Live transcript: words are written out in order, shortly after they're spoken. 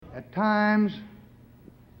At times,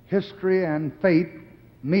 history and fate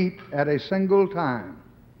meet at a single time,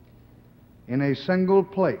 in a single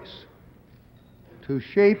place, to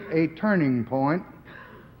shape a turning point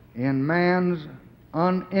in man's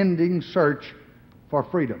unending search for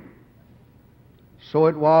freedom. So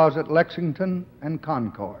it was at Lexington and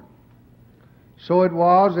Concord. So it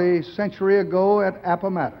was a century ago at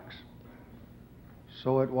Appomattox.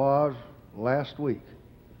 So it was last week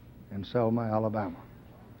in Selma, Alabama.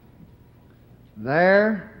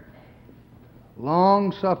 There,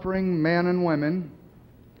 long-suffering men and women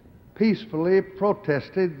peacefully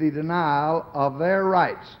protested the denial of their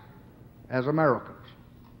rights as Americans.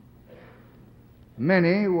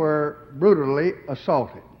 Many were brutally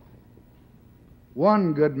assaulted.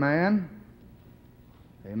 One good man,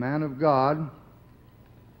 a man of God,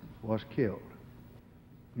 was killed.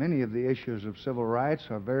 Many of the issues of civil rights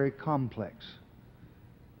are very complex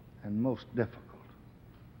and most difficult.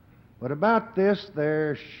 But about this,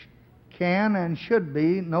 there can and should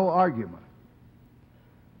be no argument.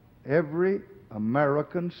 Every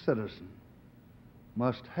American citizen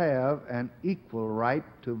must have an equal right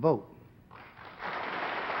to vote.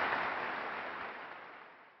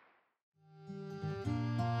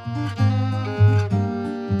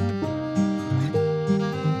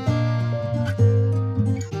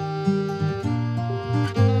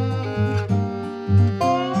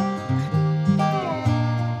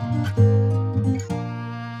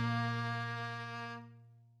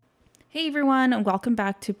 Hey everyone, and welcome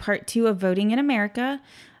back to part 2 of Voting in America.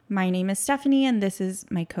 My name is Stephanie, and this is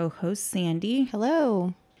my co-host, Sandy.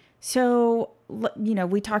 Hello. So,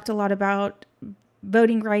 we talked a lot about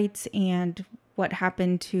voting rights and what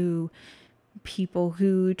happened to people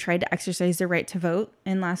who tried to exercise their right to vote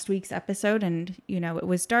in last week's episode. And, it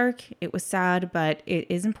was dark, it was sad, but it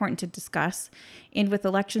is important to discuss. And with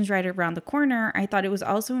elections right around the corner, I thought it was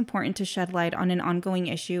also important to shed light on an ongoing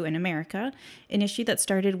issue in America, an issue that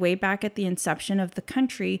started way back at the inception of the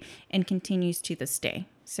country and continues to this day.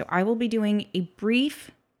 So I will be doing a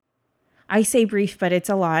brief, I say brief, but it's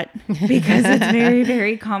a lot because it's very,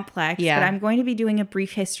 very complex. Yeah. But I'm going to be doing a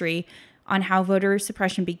brief history on how voter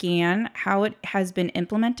suppression began, how it has been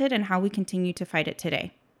implemented, and how we continue to fight it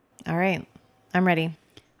today. All right. I'm ready.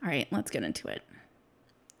 All right, let's get into it.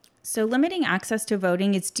 So limiting access to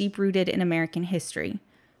voting is deep-rooted in American history.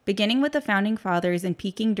 Beginning with the Founding Fathers and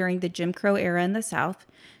peaking during the Jim Crow era in the South,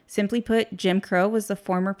 simply put, Jim Crow was the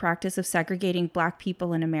former practice of segregating Black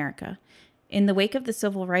people in America. In the wake of the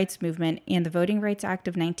Civil Rights Movement and the Voting Rights Act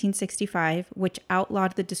of 1965, which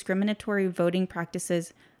outlawed the discriminatory voting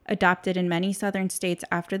practices adopted in many Southern states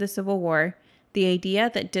after the Civil War, the idea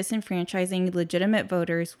that disenfranchising legitimate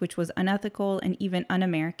voters, which was unethical and even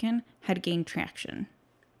un-American, had gained traction.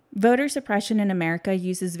 Voter suppression in America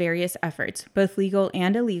uses various efforts, both legal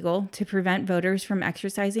and illegal, to prevent voters from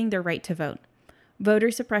exercising their right to vote. Voter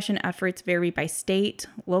suppression efforts vary by state,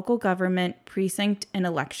 local government, precinct, and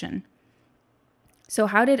election. So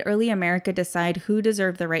how did early America decide who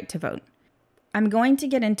deserved the right to vote? I'm going to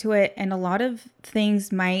get into it, and a lot of things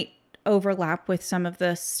might overlap with some of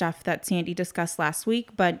the stuff that Sandy discussed last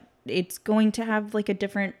week, but it's going to have like a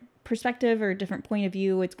different perspective or a different point of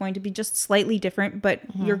view. It's going to be just slightly different, but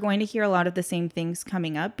you're going to hear a lot of the same things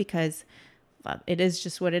coming up because it is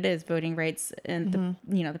just what it is, voting rights and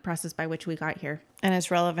the process by which we got here. And it's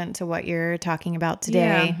relevant to what you're talking about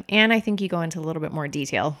today. Yeah. And I think you go into a little bit more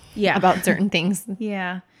detail about certain things.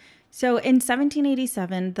 Yeah. So in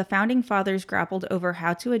 1787, the Founding Fathers grappled over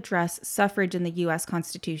how to address suffrage in the U.S.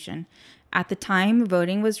 Constitution. At the time,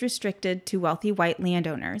 voting was restricted to wealthy white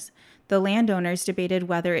landowners. The landowners debated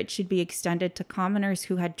whether it should be extended to commoners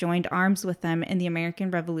who had joined arms with them in the American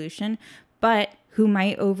Revolution, but who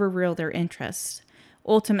might overrule their interests.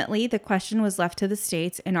 Ultimately, the question was left to the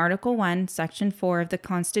states in Article 1, Section 4 of the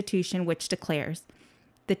Constitution, which declares,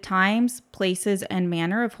 "The times, places, and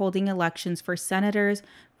manner of holding elections for senators,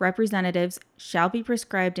 representatives shall be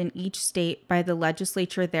prescribed in each state by the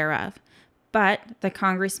legislature thereof. But the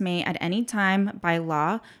Congress may at any time, by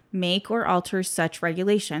law, make or alter such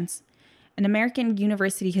regulations." An American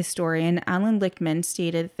university historian, Alan Lichtman,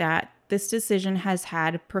 stated that this decision has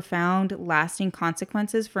had profound, lasting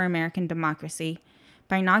consequences for American democracy.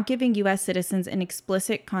 By not giving U.S. citizens an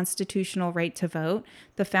explicit constitutional right to vote,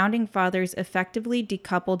 the Founding Fathers effectively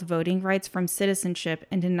decoupled voting rights from citizenship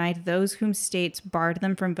and denied those whom states barred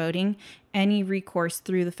them from voting any recourse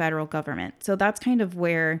through the federal government. So that's kind of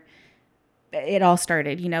where it all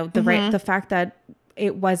started. The fact that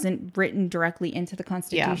it wasn't written directly into the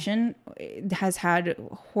Constitution has had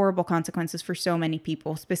horrible consequences for so many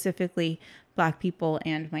people, specifically Black people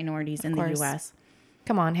and minorities in the U.S.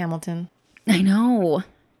 Come on, Hamilton. I know.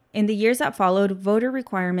 In the years that followed, voter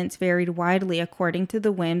requirements varied widely according to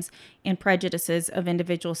the whims and prejudices of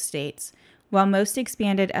individual states. While most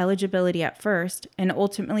expanded eligibility at first and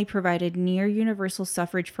ultimately provided near universal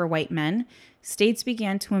suffrage for white men, states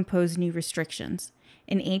began to impose new restrictions.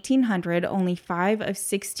 In 1800, only 5 of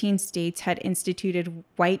 16 states had instituted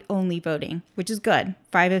white-only voting, which is good.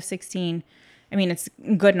 5 of 16, I mean, it's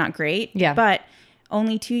good, not great. Yeah. But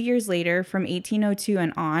only 2 years later, from 1802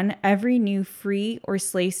 and on, every new free or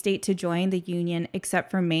slave state to join the Union,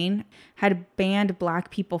 except for Maine, had banned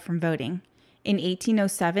black people from voting. In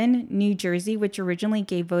 1807, New Jersey, which originally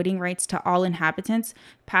gave voting rights to all inhabitants,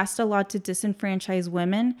 passed a law to disenfranchise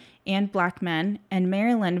women and black men, and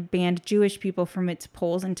Maryland banned Jewish people from its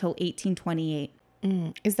polls until 1828.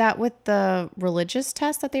 Is that with the religious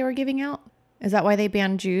test that they were giving out? Is that why they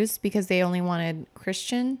banned Jews? Because they only wanted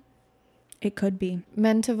Christian It could be.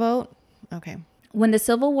 men to vote? Okay. When the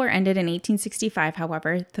Civil War ended in 1865,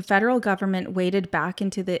 however, the federal government waded back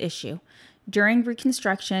into the issue. During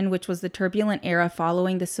Reconstruction, which was the turbulent era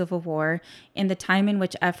following the Civil War, and the time in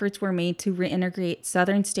which efforts were made to reintegrate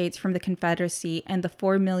Southern states from the Confederacy and the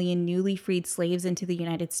 4 million newly freed slaves into the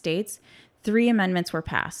United States, 3 amendments were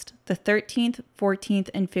passed, the 13th, 14th,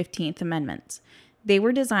 and 15th Amendments. They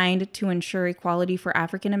were designed to ensure equality for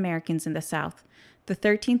African Americans in the South. The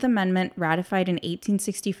 13th Amendment, ratified in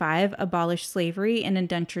 1865, abolished slavery and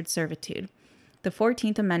indentured servitude. The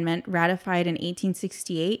 14th Amendment, ratified in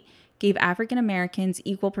 1868, gave African Americans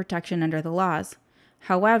equal protection under the laws.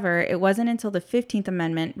 However, it wasn't until the 15th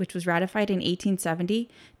Amendment, which was ratified in 1870,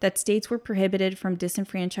 that states were prohibited from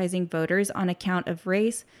disenfranchising voters on account of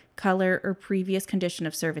race, color, or previous condition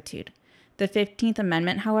of servitude. The 15th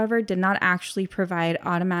Amendment, however, did not actually provide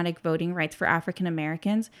automatic voting rights for African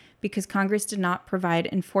Americans because Congress did not provide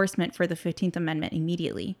enforcement for the 15th Amendment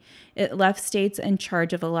immediately. It left states in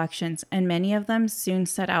charge of elections, and many of them soon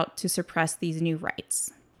set out to suppress these new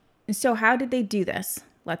rights. So how did they do this?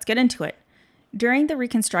 Let's get into it. During the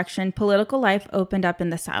Reconstruction, political life opened up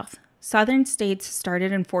in the South. Southern states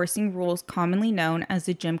started enforcing rules commonly known as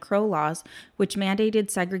the Jim Crow laws, which mandated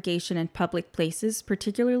segregation in public places,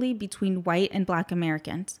 particularly between white and black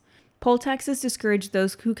Americans. Poll taxes discouraged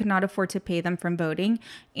those who could not afford to pay them from voting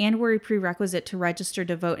and were a prerequisite to register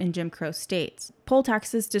to vote in Jim Crow states. Poll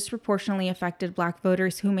taxes disproportionately affected black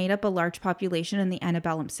voters who made up a large population in the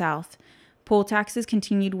antebellum South. Poll taxes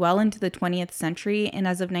continued well into the 20th century, and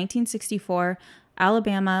as of 1964,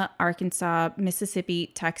 Alabama, Arkansas,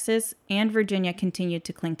 Mississippi, Texas, and Virginia continued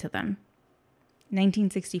to cling to them.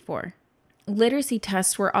 1964. Literacy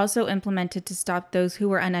tests were also implemented to stop those who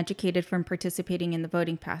were uneducated from participating in the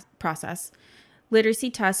voting process. Literacy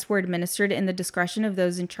tests were administered in the discretion of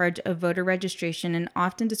those in charge of voter registration and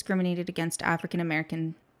often discriminated against African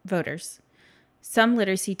American voters. Some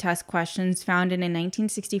literacy test questions found in a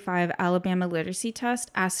 1965 Alabama literacy test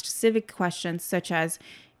asked civic questions such as,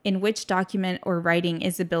 in which document or writing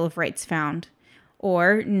is the Bill of Rights found?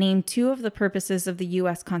 Or, name 2 of the purposes of the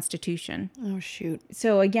U.S. Constitution. Oh, shoot.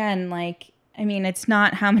 So again, it's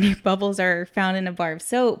not how many bubbles are found in a bar of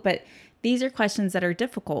soap, but these are questions that are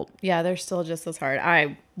difficult. Yeah, they're still just as hard.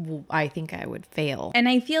 I think I would fail. And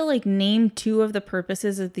I feel like name 2 of the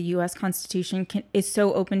purposes of the U.S. Constitution is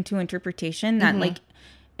so open to interpretation that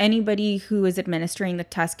anybody who is administering the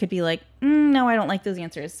test could be like, no, I don't like those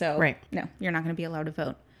answers. So no, you're not going to be allowed to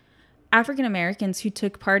vote. African Americans who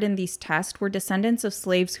took part in these tests were descendants of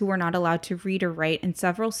slaves who were not allowed to read or write in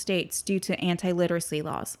several states due to anti-literacy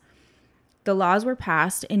laws. The laws were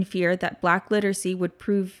passed in fear that black literacy would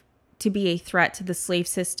prove to be a threat to the slave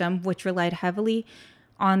system, which relied heavily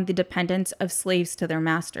on the dependence of slaves to their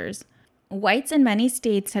masters. Whites in many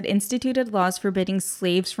states had instituted laws forbidding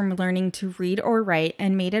slaves from learning to read or write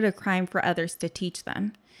and made it a crime for others to teach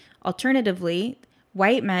them. Alternatively,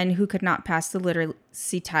 white men who could not pass the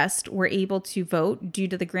literacy test were able to vote due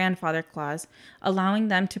to the grandfather clause, allowing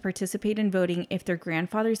them to participate in voting if their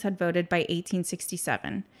grandfathers had voted by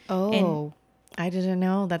 1867. Oh, I didn't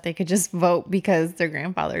know that they could just vote because their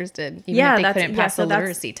grandfathers did, even if they couldn't pass the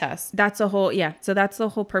literacy test. So that's the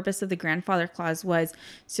whole purpose of the grandfather clause was,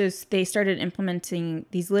 so they started implementing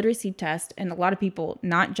these literacy tests, and a lot of people,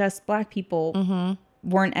 not just black people,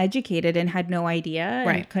 weren't educated and had no idea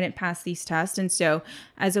and couldn't pass these tests. And so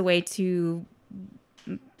as a way to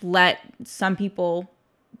let some people,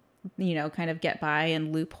 kind of get by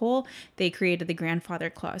and loophole, they created the grandfather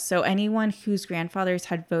clause. So anyone whose grandfathers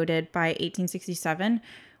had voted by 1867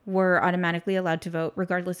 were automatically allowed to vote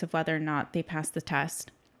regardless of whether or not they passed the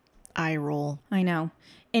test. Eye roll. I know.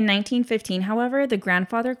 In 1915, however, the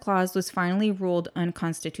grandfather clause was finally ruled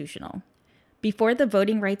unconstitutional. Before the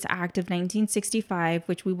Voting Rights Act of 1965,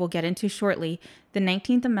 which we will get into shortly, the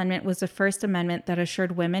 19th Amendment was the first amendment that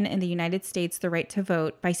assured women in the United States the right to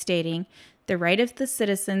vote by stating, "The right of the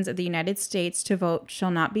citizens of the United States to vote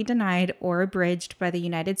shall not be denied or abridged by the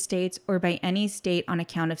United States or by any state on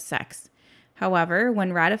account of sex." However,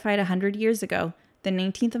 when ratified 100 years ago, the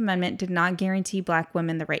 19th Amendment did not guarantee Black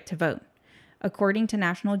women the right to vote. According to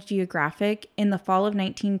National Geographic, in the fall of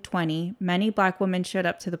 1920, many Black women showed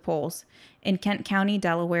up to the polls. In Kent County,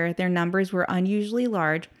 Delaware, their numbers were unusually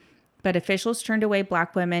large, but officials turned away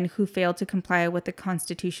Black women who failed to comply with the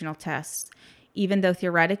constitutional tests. Even though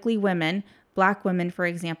theoretically Black women, for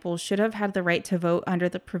example, should have had the right to vote under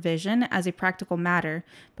the provision as a practical matter,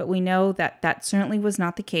 but we know that that certainly was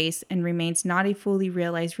not the case and remains not a fully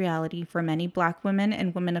realized reality for many Black women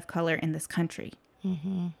and women of color in this country.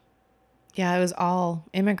 Mm-hmm. Yeah, it was all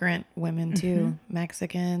immigrant women too.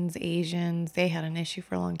 Mexicans, Asians, they had an issue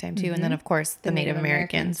for a long time too. And then, of course, the Native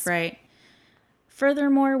Americans. Right.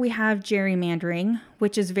 Furthermore, we have gerrymandering,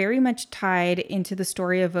 which is very much tied into the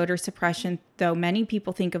story of voter suppression, though many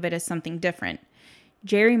people think of it as something different.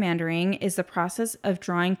 Gerrymandering is the process of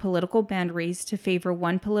drawing political boundaries to favor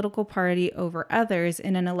one political party over others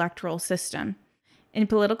in an electoral system. In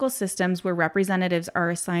political systems where representatives are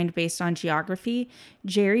assigned based on geography,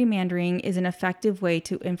 gerrymandering is an effective way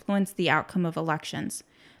to influence the outcome of elections.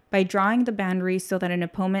 By drawing the boundaries so that an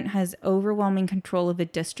opponent has overwhelming control of a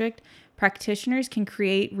district, practitioners can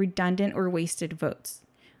create redundant or wasted votes.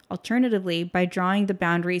 Alternatively, by drawing the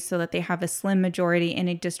boundaries so that they have a slim majority in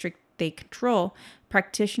a district they control,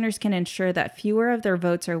 practitioners can ensure that fewer of their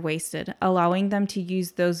votes are wasted, allowing them to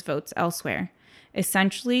use those votes elsewhere.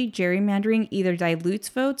 Essentially, gerrymandering either dilutes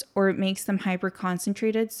votes or it makes them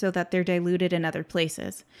hyper-concentrated so that they're diluted in other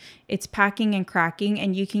places. It's packing and cracking,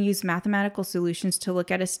 and you can use mathematical solutions to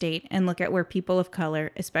look at a state and look at where people of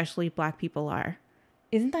color, especially Black people, are.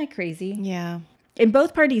 Isn't that crazy? Yeah. And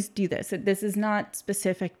both parties do this. This is not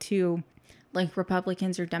specific to like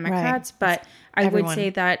Republicans or Democrats, right. But I would say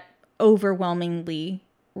that overwhelmingly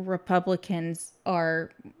Republicans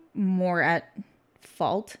are more at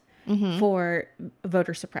fault for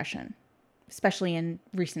voter suppression, especially in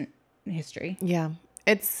recent history. Yeah.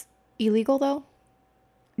 It's illegal though?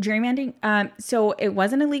 Gerrymandering? So it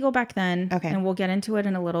wasn't illegal back then. Okay. And we'll get into it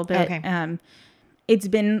in a little bit. Okay. It's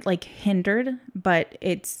been like hindered, but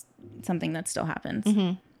it's something that still happens.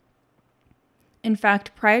 In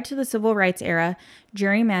fact, prior to the Civil Rights era,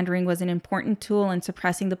 gerrymandering was an important tool in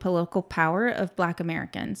suppressing the political power of Black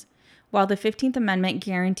Americans. While the 15th Amendment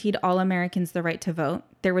guaranteed all Americans the right to vote,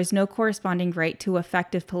 there was no corresponding right to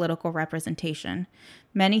effective political representation.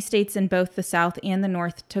 Many states in both the South and the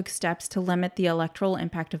North took steps to limit the electoral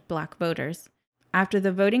impact of Black voters. After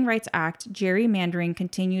the Voting Rights Act, gerrymandering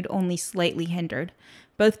continued only slightly hindered.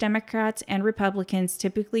 Both Democrats and Republicans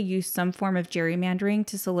typically use some form of gerrymandering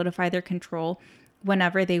to solidify their control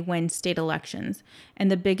whenever they win state elections.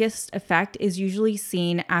 And the biggest effect is usually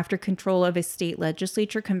seen after control of a state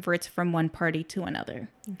legislature converts from one party to another.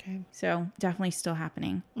 Okay. So definitely still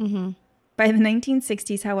happening. By the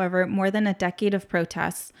 1960s, however, more than a decade of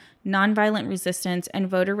protests, nonviolent resistance, and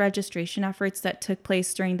voter registration efforts that took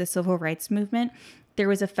place during the Civil Rights Movement, there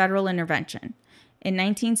was a federal intervention. In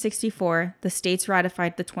 1964, the states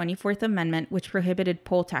ratified the 24th Amendment, which prohibited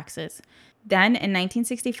poll taxes. Then, in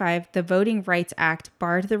 1965, the Voting Rights Act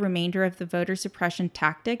barred the remainder of the voter suppression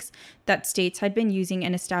tactics that states had been using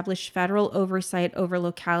and established federal oversight over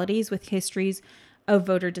localities with histories of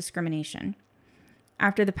voter discrimination.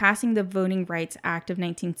 After the passing of the Voting Rights Act of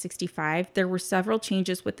 1965, there were several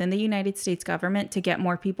changes within the United States government to get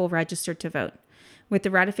more people registered to vote. With the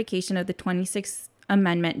ratification of the 26th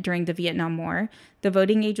Amendment during the Vietnam War, the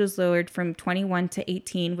voting age was lowered from 21 to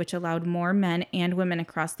 18, which allowed more men and women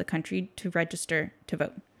across the country to register to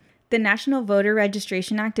vote. The National Voter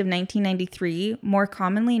Registration Act of 1993, more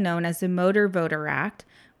commonly known as the Motor Voter Act,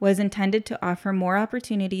 was intended to offer more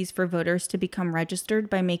opportunities for voters to become registered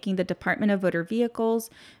by making the Department of Motor Vehicles,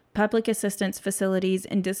 public assistance facilities,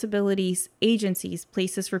 and disabilities agencies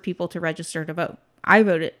places for people to register to vote. I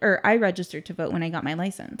registered to vote when I got my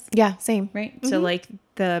license. Yeah, same. Right? So like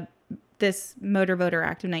this Motor Voter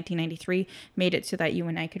Act of 1993 made it so that you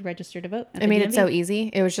and I could register to vote. It made it so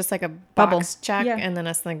easy. It was just like a box check and then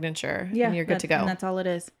a signature. Yeah, and you're good to go. And that's all it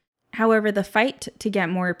is. However, the fight to get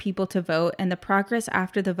more people to vote and the progress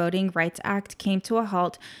after the Voting Rights Act came to a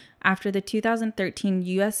halt after the 2013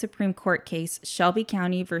 U.S. Supreme Court case Shelby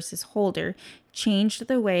County versus Holder changed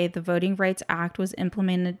the way the Voting Rights Act was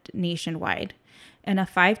implemented nationwide. In a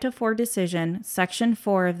 5-4 decision, Section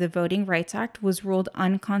 4 of the Voting Rights Act was ruled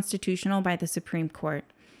unconstitutional by the Supreme Court.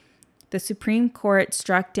 the Supreme Court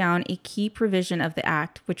struck down a key provision of the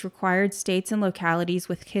act, which required states and localities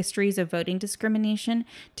with histories of voting discrimination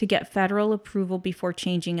to get federal approval before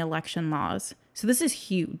changing election laws. So this is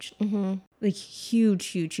huge. Like huge,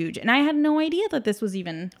 huge, huge. And I had no idea that this was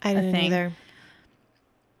even I a didn't thing. either.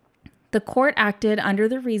 The court acted under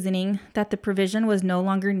the reasoning that the provision was no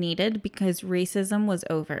longer needed because racism was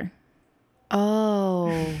over.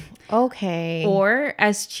 Oh, okay. Or,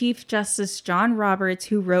 as Chief Justice John Roberts,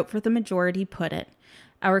 who wrote for the majority, put it,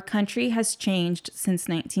 our country has changed since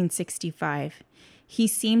 1965. He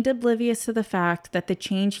seemed oblivious to the fact that the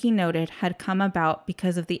change he noted had come about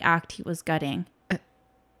because of the act he was gutting.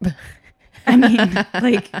 I mean,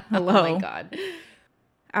 like, hello. Oh my God.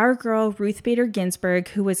 Our girl, Ruth Bader Ginsburg,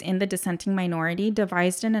 who was in the dissenting minority,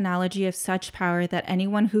 devised an analogy of such power that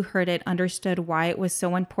anyone who heard it understood why it was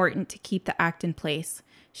so important to keep the act in place.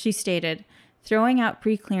 She stated, throwing out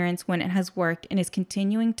preclearance when it has worked and is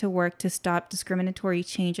continuing to work to stop discriminatory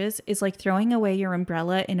changes is like throwing away your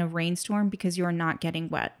umbrella in a rainstorm because you are not getting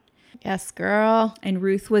wet. Yes, girl. And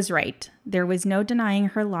Ruth was right. There was no denying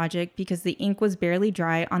her logic because the ink was barely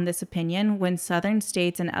dry on this opinion when southern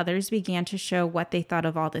states and others began to show what they thought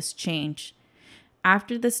of all this change.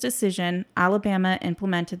 After this decision, Alabama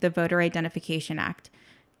implemented the Voter Identification Act.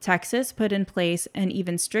 Texas put in place an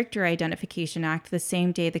even stricter Identification Act the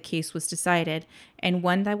same day the case was decided, and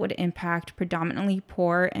one that would impact predominantly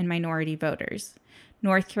poor and minority voters.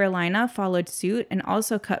 North Carolina followed suit and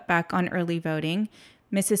also cut back on early voting.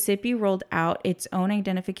 Mississippi rolled out its own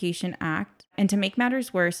Identification Act, and to make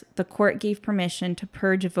matters worse, the court gave permission to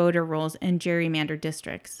purge voter rolls in gerrymandered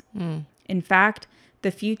districts. In fact,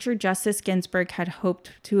 the future Justice Ginsburg had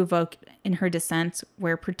hoped to evoke in her dissents,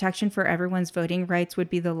 where protection for everyone's voting rights would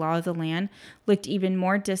be the law of the land, looked even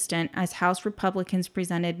more distant as House Republicans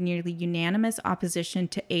presented nearly unanimous opposition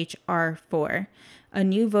to H.R. 4, a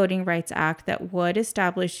new Voting Rights Act that would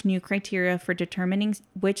establish new criteria for determining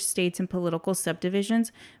which states and political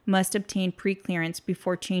subdivisions must obtain preclearance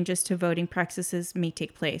before changes to voting practices may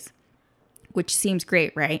take place. Which seems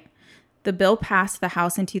great, right? The bill passed the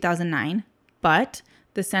House in 2009, but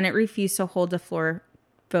the Senate refused to hold a floor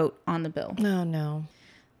vote on the bill. Oh, no.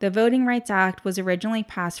 The Voting Rights Act was originally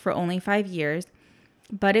passed for only 5 years,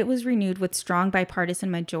 but it was renewed with strong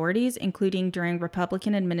bipartisan majorities, including during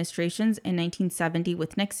Republican administrations in 1970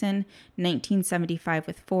 with Nixon, 1975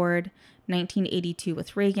 with Ford, 1982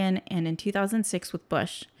 with Reagan, and in 2006 with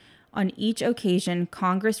Bush. On each occasion,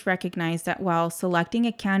 Congress recognized that while selecting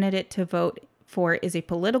a candidate to vote for is a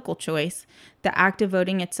political choice, the act of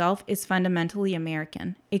voting itself is fundamentally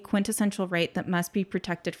American, a quintessential right that must be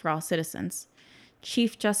protected for all citizens.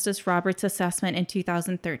 Chief Justice Roberts' assessment in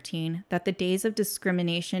 2013 that the days of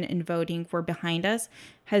discrimination in voting were behind us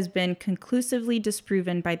has been conclusively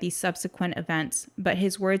disproven by these subsequent events, but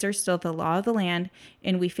his words are still the law of the land,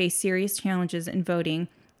 and we face serious challenges in voting,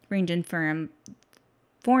 ranging from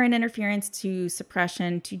foreign interference to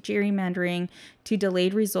suppression to gerrymandering to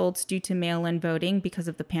delayed results due to mail-in voting because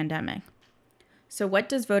of the pandemic. So what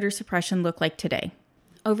does voter suppression look like today?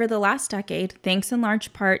 Over the last decade, thanks in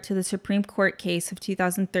large part to the Supreme Court case of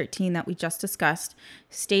 2013 that we just discussed,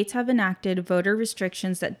 states have enacted voter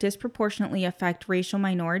restrictions that disproportionately affect racial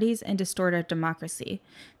minorities and distort our democracy.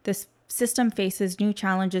 This system faces new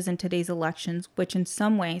challenges in today's elections, which in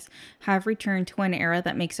some ways have returned to an era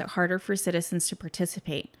that makes it harder for citizens to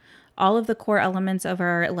participate. All of the core elements of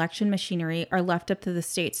our election machinery are left up to the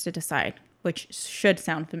states to decide, which should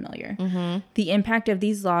sound familiar. The impact of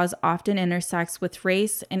these laws often intersects with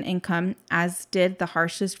race and income, as did the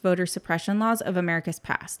harshest voter suppression laws of America's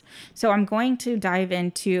past. So I'm going to dive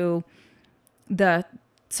into the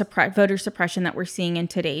voter suppression that we're seeing in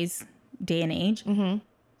today's day and age.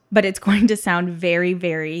 But it's going to sound very,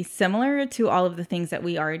 very similar to all of the things that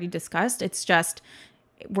we already discussed. It's just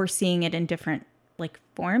we're seeing it in different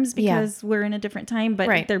forms because we're in a different time,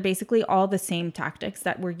 but they're basically all the same tactics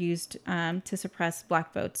that were used to suppress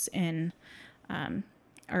Black votes in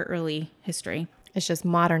our early history. It's just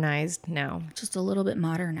modernized now. Just a little bit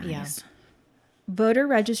modernized. Yeah. Voter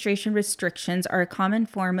registration restrictions are a common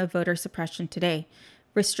form of voter suppression today.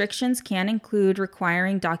 Restrictions can include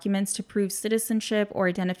requiring documents to prove citizenship or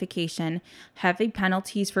identification, heavy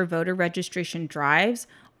penalties for voter registration drives,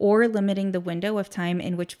 or limiting the window of time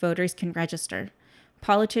in which voters can register.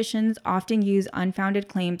 Politicians often use unfounded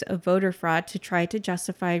claims of voter fraud to try to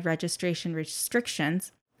justify registration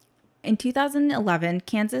restrictions. In 2011,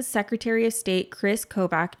 Kansas Secretary of State Chris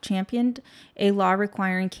Kobach championed a law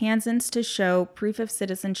requiring Kansans to show proof of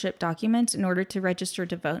citizenship documents in order to register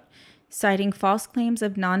to vote, citing false claims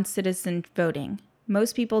of non-citizen voting.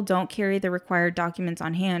 most people don't carry the required documents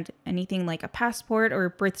on hand, anything like a passport or a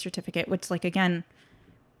birth certificate, which, like, again,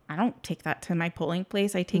 I don't take that to my polling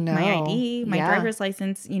place. I take my ID, my driver's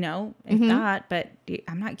license, if that, but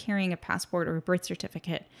I'm not carrying a passport or a birth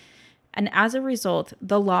certificate. And as a result,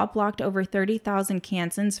 the law blocked over 30,000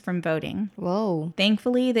 Kansans from voting. Whoa.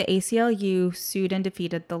 Thankfully, the ACLU sued and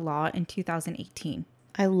defeated the law in 2018.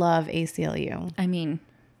 I love ACLU. I mean,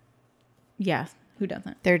 yeah, who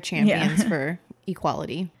doesn't? They're champions for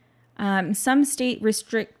equality. Some state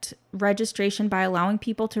restrict registration by allowing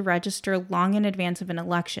people to register long in advance of an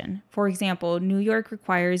election. For example, New York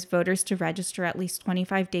requires voters to register at least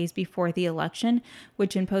 25 days before the election,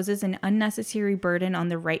 which imposes an unnecessary burden on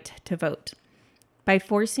the right to vote. By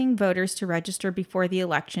forcing voters to register before the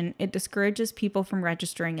election, it discourages people from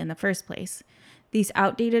registering in the first place. These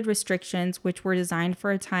outdated restrictions, which were designed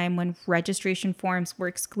for a time when registration forms were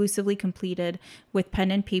exclusively completed with pen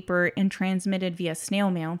and paper and transmitted via snail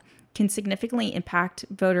mail, can significantly impact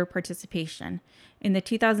voter participation. In the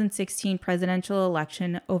 2016 presidential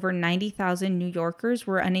election, over 90,000 New Yorkers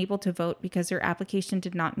were unable to vote because their application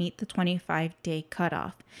did not meet the 25-day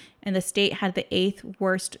cutoff, and the state had the 8th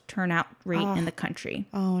worst turnout rate in the country.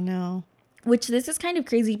 Oh, no. Which this is kind of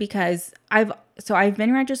crazy because I've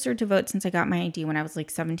been registered to vote since I got my ID when I was like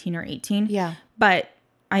 17 or 18. Yeah. But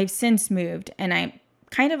I've since moved, and I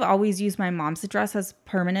kind of always use my mom's address as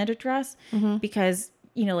permanent address because,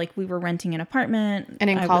 like we were renting an apartment. And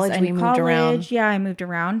in college, we moved around. Yeah, I moved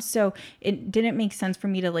around. So it didn't make sense for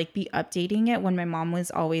me to like be updating it when my mom was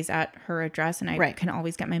always at her address and I can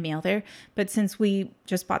always get my mail there. But since we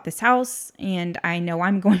just bought this house and I know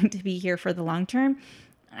I'm going to be here for the long term,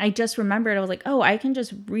 I just remembered, I was like, oh, I can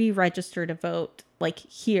just re-register to vote like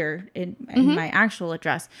here in my actual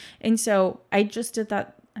address. And so I just did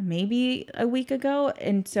that maybe a week ago.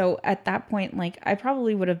 And so at that point, like I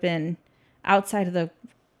probably would have been outside of the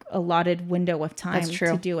allotted window of time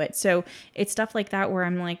to do it. So it's stuff like that where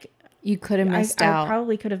I'm like, you could have missed out. I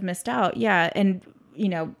probably could have missed out. Yeah. And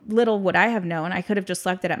little would I have known, I could have just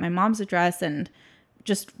left it at my mom's address and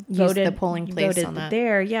just voted the polling place on that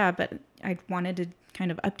there. Yeah. But I wanted to kind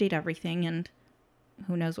of update everything, and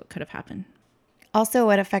who knows what could have happened. Also,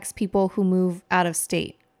 it affects people who move out of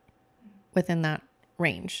state within that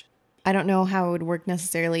range. I don't know how it would work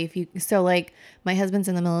necessarily so like my husband's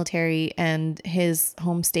in the military and his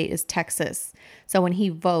home state is Texas. So when he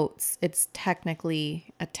votes, it's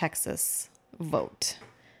technically a Texas vote.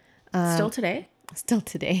 Still today? Still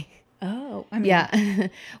today. Oh, I mean, yeah.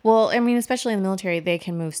 Well, I mean, especially in the military, they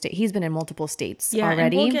can move state. He's been in multiple states already.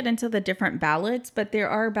 And we'll get into the different ballots, but there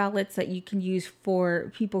are ballots that you can use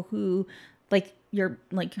for people who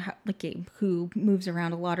who moves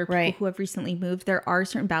around a lot, or people who have recently moved. There are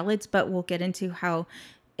certain ballots, but we'll get into how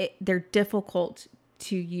they're difficult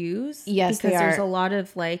to use. Yes, because there's a lot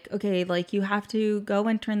of you have to go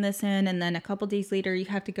and turn this in, and then a couple days later you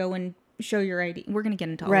have to go and show your ID. We're going to get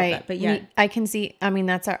into all of that, but yeah. I can see, I mean,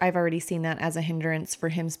 I've already seen that as a hindrance for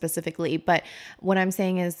him specifically. But what I'm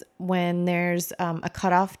saying is when there's a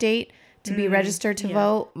cutoff date to be registered to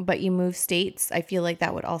vote, but you move states, I feel like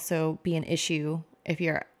that would also be an issue if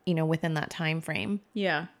you're, within that time frame.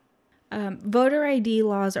 Yeah. Voter ID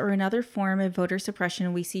laws are another form of voter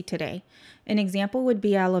suppression we see today. An example would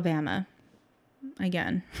be Alabama,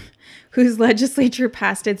 again, whose legislature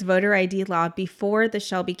passed its voter ID law before the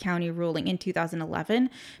Shelby County ruling in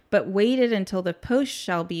 2011, but waited until the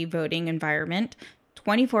post-Shelby voting environment,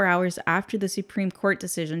 24 hours after the Supreme Court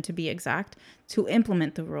decision to be exact, to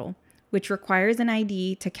implement the rule, which requires an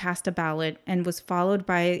ID to cast a ballot and was followed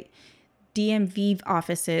by DMV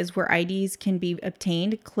offices where IDs can be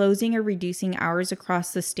obtained, closing or reducing hours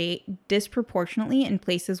across the state disproportionately in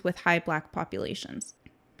places with high Black populations.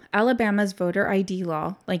 Alabama's voter ID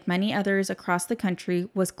law, like many others across the country,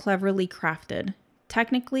 was cleverly crafted.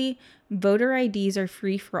 Technically, voter IDs are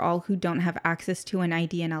free for all who don't have access to an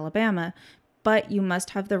ID in Alabama, but you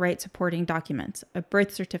must have the right supporting documents, a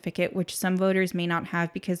birth certificate, which some voters may not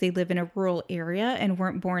have because they live in a rural area and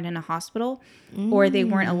weren't born in a hospital, or they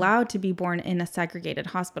weren't allowed to be born in a segregated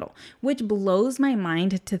hospital, which blows my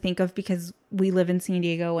mind to think of because we live in San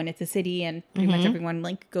Diego and it's a city and pretty much everyone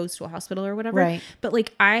goes to a hospital or whatever. Right.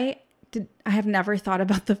 But I have never thought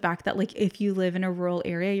about the fact that if you live in a rural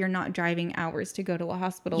area, you're not driving hours to go to a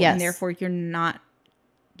hospital, and therefore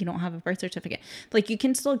you don't have a birth certificate. You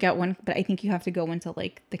can still get one, but I think you have to go into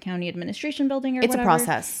the county administration building or whatever. It's a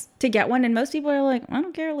process to get one. And most people are like, I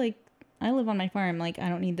don't care. I live on my farm. I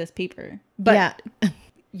don't need this paper. But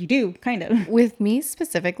you do, kind of. With me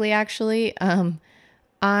specifically, actually,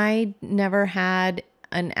 I never had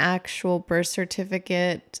an actual birth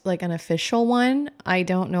certificate, like an official one. I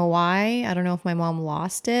don't know why. I don't know if my mom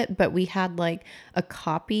lost it, but we had like a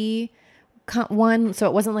copy one. So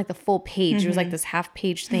it wasn't like the full page. It was like this half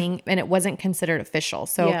page thing, and it wasn't considered official.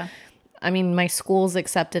 So Yeah. I mean, my schools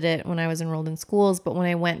accepted it when I was enrolled in schools, but when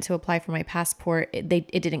I went to apply for my passport, it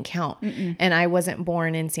didn't count. And I wasn't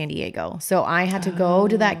born in San Diego. So I had to go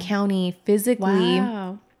to that county physically.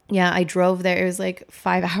 Wow. Yeah, I drove there. It was like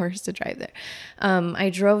 5 hours to drive there.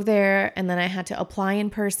 I drove there, and then I had to apply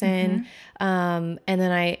in person. And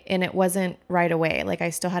it wasn't right away. Like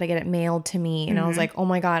I still had to get it mailed to me. And I was like, oh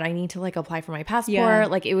my God, I need to like apply for my passport. Yeah.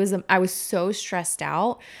 Like I was so stressed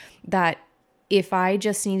out that if I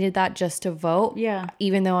just needed that just to vote, Yeah.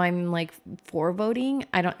 even though I'm like for voting,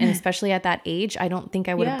 and especially at that age, I don't think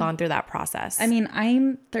I would have Yeah. gone through that process. I mean,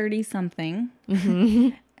 I'm 30 something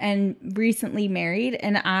and recently married,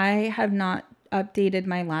 and I have not updated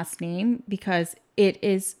my last name because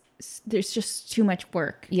there's just too much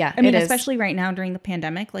work. Yeah, I mean, it is. especially right now during the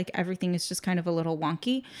pandemic, like everything is just kind of a little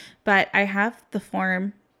wonky, but I have the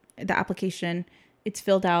form, the application, it's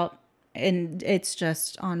filled out, and it's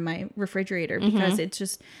just on my refrigerator because it's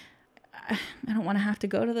just, I don't want to have to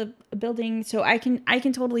go to the building. So I can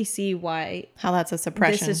totally see why how that's a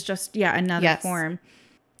suppression. this is just, another Yes. form.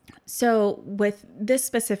 So with this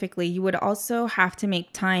specifically, you would also have to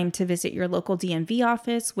make time to visit your local DMV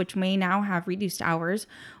office, which may now have reduced hours,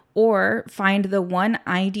 or find the one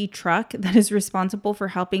ID truck that is responsible for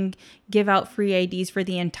helping give out free IDs for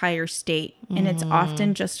the entire state. And it's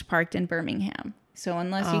often just parked in Birmingham. So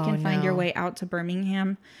unless you can find your way out to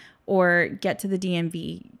Birmingham or get to the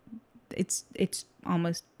DMV, it's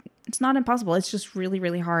not impossible. It's just really,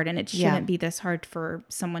 really hard. And it shouldn't be this hard for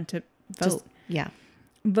someone to vote.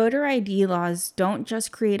 Voter ID laws don't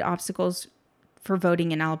just create obstacles for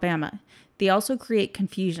voting in Alabama. They also create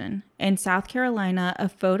confusion. In South Carolina, a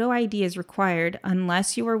photo ID is required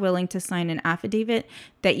unless you are willing to sign an affidavit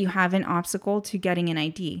that you have an obstacle to getting an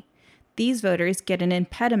ID. These voters get an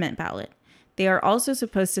impediment ballot. They are also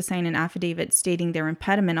supposed to sign an affidavit stating their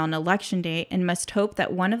impediment on election day and must hope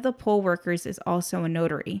that one of the poll workers is also a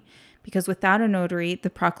notary, because without a notary,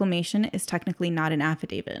 the proclamation is technically not an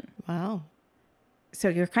affidavit. Wow. So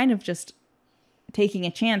you're kind of just taking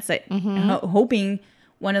a chance that hoping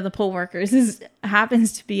one of the poll workers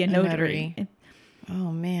happens to be a notary.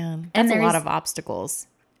 Oh man. And That's a lot there's- of obstacles.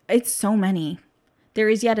 It's so many. There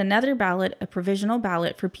is yet another ballot, a provisional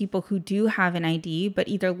ballot for people who do have an ID, but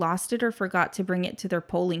either lost it or forgot to bring it to their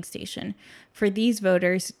polling station. For these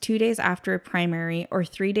voters, 2 days after a primary or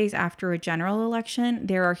 3 days after a general election,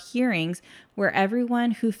 there are hearings where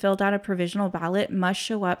everyone who filled out a provisional ballot must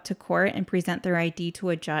show up to court and present their ID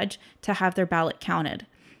to a judge to have their ballot counted.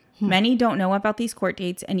 Many don't know about these court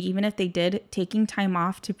dates, and even if they did, taking time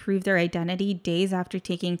off to prove their identity days after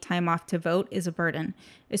taking time off to vote is a burden,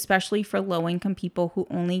 especially for low-income people who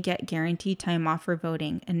only get guaranteed time off for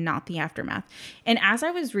voting and not the aftermath. And as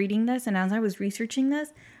I was reading this and as I was researching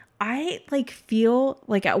this, I feel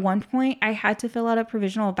like at one point I had to fill out a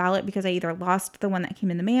provisional ballot because I either lost the one that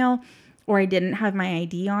came in the mail or I didn't have my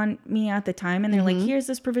ID on me at the time. And they're like, here's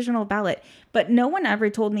this provisional ballot. But no one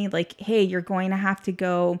ever told me hey, you're going to have to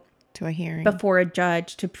go To a hearing. before a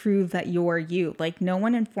judge to prove that you're you. No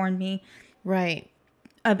one informed me Right.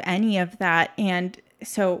 of any of that. And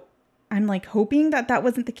so I'm hoping that that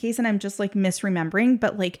wasn't the case and I'm just misremembering.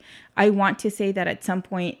 But I want to say that at some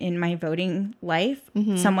point in my voting life,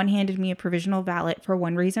 someone handed me a provisional ballot for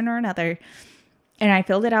one reason or another. And I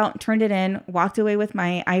filled it out, turned it in, walked away with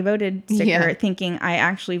my I voted sticker thinking I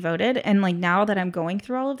actually voted. And now that I'm going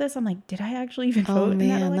through all of this, I'm did I actually even vote in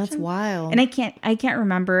that election? That's wild. And I can't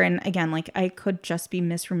remember. And again, I could just be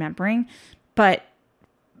misremembering, but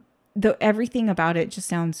everything about it just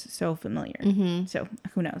sounds so familiar. So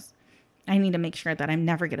who knows? I need to make sure that I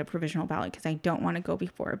never get a provisional ballot because I don't want to go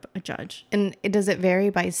before a judge. And does it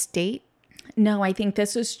vary by state No, I think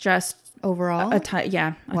this is just overall? a type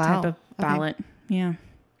of ballot. Okay.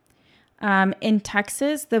 Yeah. In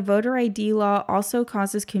Texas, the voter ID law also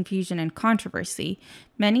causes confusion and controversy.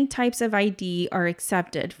 Many types of ID are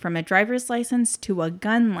accepted, from a driver's license to a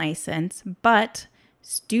gun license, but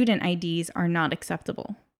student IDs are not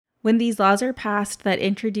acceptable. When these laws are passed that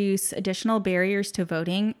introduce additional barriers to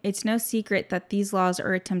voting, it's no secret that these laws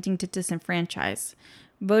are attempting to disenfranchise.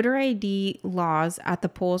 Voter ID laws at the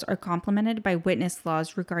polls are complemented by witness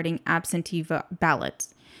laws regarding absentee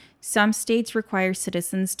ballots. Some states require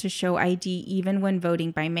citizens to show ID even when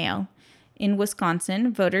voting by mail. In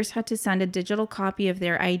Wisconsin, voters had to send a digital copy of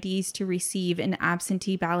their IDs to receive an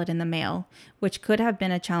absentee ballot in the mail, which could have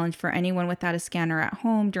been a challenge for anyone without a scanner at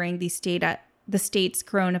home during the state the state's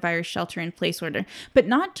coronavirus shelter-in-place order. But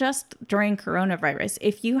not just during coronavirus.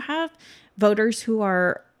 If you have voters who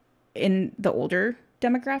are in the older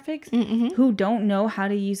demographics who don't know how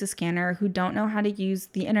to use a scanner, who don't know how to use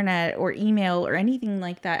the internet or email or anything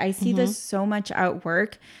like that. I see this so much at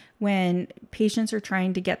work when patients are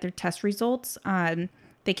trying to get their test results.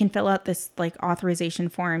 They can fill out this like authorization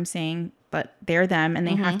form saying that they're them, and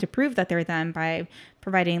they have to prove that they're them by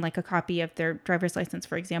providing like a copy of their driver's license,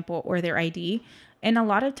 for example, or their ID. And a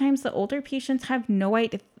lot of times the older patients have no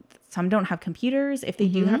idea. Some don't have computers. If they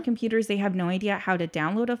do have computers, they have no idea how to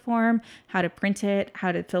download a form, how to print it,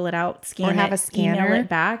 how to fill it out, scan or have it, a scanner. email it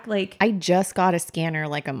back. Like, I just got a scanner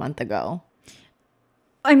like a month ago.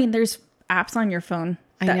 I mean, there's apps on your phone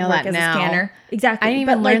that know work that as now. a scanner. Exactly. I didn't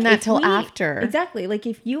even But, learn like, that if till we- after. Exactly. Like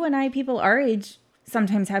if you and I, people our age,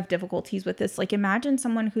 sometimes have difficulties with this. Like imagine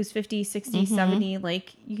someone who's 50, 60, 70,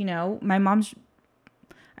 like, you know, my mom's,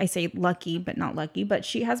 I say lucky, but not lucky, but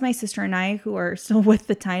she has my sister and I who are still with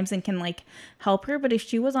the times and can like help her. But if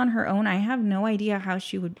she was on her own, I have no idea how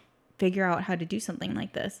she would figure out how to do something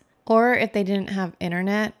like this. Or if they didn't have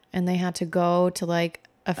internet and they had to go to like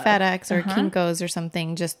a FedEx or Kinko's or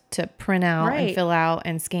something just to print out and Right. fill out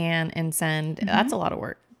and scan and send. That's a lot of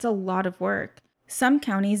work. It's a lot of work. Some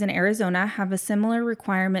counties in Arizona have a similar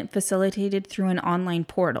requirement facilitated through an online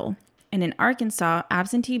portal. And in Arkansas,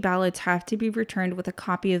 absentee ballots have to be returned with a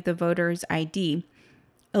copy of the voter's ID.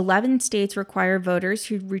 11 states require voters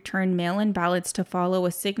who return mail-in ballots to follow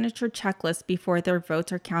a signature checklist before their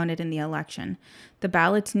votes are counted in the election. The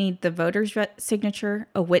ballots need the voter's signature,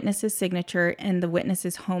 a witness's signature, and the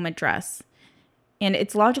witness's home address. And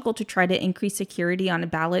it's logical to try to increase security on a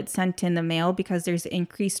ballot sent in the mail because there's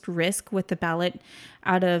increased risk with the ballot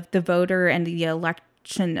out of the voter and the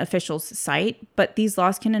election official's sight. But these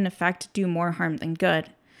laws can, in effect, do more harm than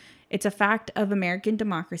good. It's a fact of American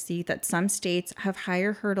democracy that some states have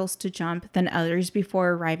higher hurdles to jump than others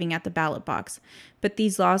before arriving at the ballot box. But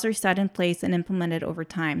these laws are set in place and implemented over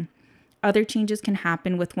time. Other changes can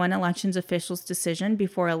happen with one election's official's decision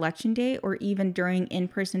before election day or even during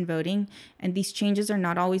in-person voting, and these changes are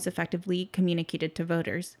not always effectively communicated to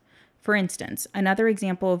voters. For instance, another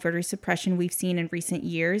example of voter suppression we've seen in recent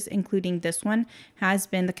years, including this one, has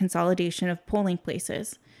been the consolidation of polling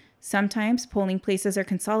places. Sometimes polling places are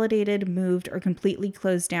consolidated, moved, or completely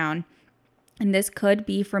closed down. And this could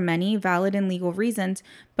be for many valid and legal reasons,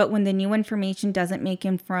 but when the new information doesn't make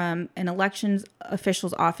it from an elections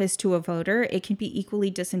official's office to a voter, it can be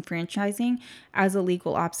equally disenfranchising as a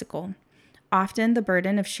legal obstacle. Often, the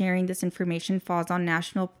burden of sharing this information falls on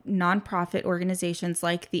national nonprofit organizations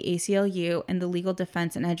like the ACLU and the Legal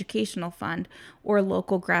Defense and Educational Fund, or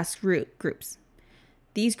local grassroots groups.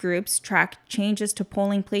 These groups track changes to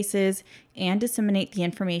polling places and disseminate the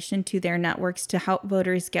information to their networks to help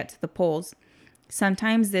voters get to the polls.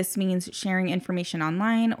 Sometimes this means sharing information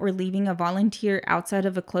online or leaving a volunteer outside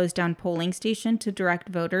of a closed-down polling station to direct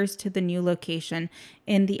voters to the new location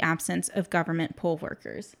in the absence of government poll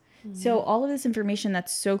workers. So all of this information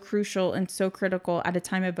that's so crucial and so critical at a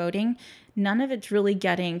time of voting, none of it's really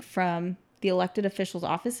getting from the elected officials'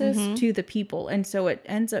 offices to the people. And so it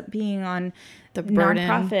ends up being on The burden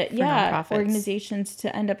nonprofit for nonprofits. organizations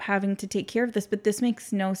to end up having to take care of this. But this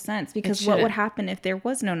makes no sense because what would happen if there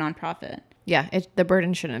was no nonprofit? Yeah, the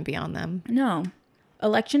burden shouldn't be on them. No.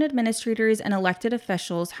 Election administrators and elected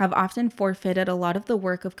officials have often forfeited a lot of the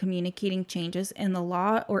work of communicating changes in the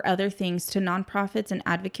law or other things to nonprofits and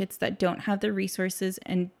advocates that don't have the resources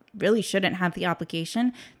and really shouldn't have the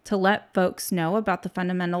obligation to let folks know about the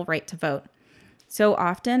fundamental right to vote. So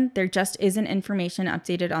often, there just isn't information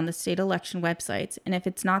updated on the state election websites, and if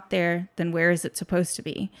it's not there, then where is it supposed to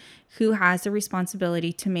be? Who has the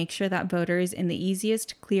responsibility to make sure that voters, in the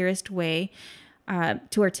easiest, clearest way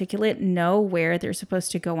to articulate, know where they're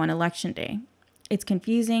supposed to go on election day? It's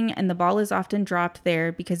confusing, and the ball is often dropped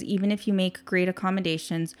there because even if you make great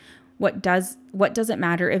accommodations, what does it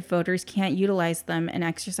matter if voters can't utilize them and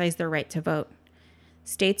exercise their right to vote?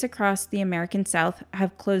 States across the American South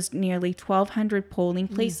have closed nearly 1,200 polling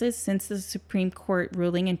places since the Supreme Court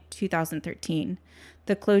ruling in 2013.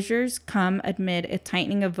 The closures come amid a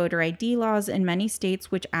tightening of voter ID laws in many states,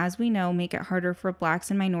 which, as we know, make it harder for Blacks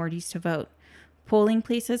and minorities to vote. Polling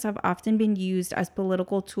places have often been used as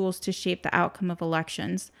political tools to shape the outcome of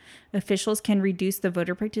elections. Officials can reduce the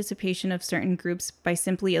voter participation of certain groups by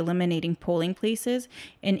simply eliminating polling places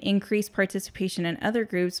and increase participation in other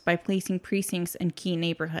groups by placing precincts in key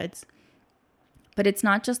neighborhoods. But it's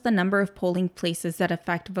not just the number of polling places that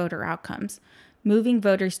affect voter outcomes. Moving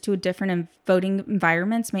voters to different voting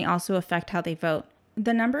environments may also affect how they vote.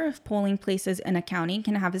 The number of polling places in a county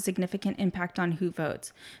can have a significant impact on who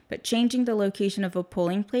votes, but changing the location of a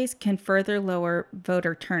polling place can further lower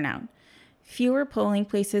voter turnout. Fewer polling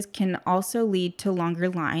places can also lead to longer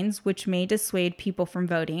lines, which may dissuade people from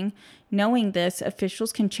voting. Knowing this,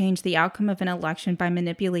 officials can change the outcome of an election by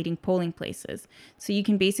manipulating polling places. So you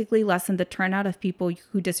can basically lessen the turnout of people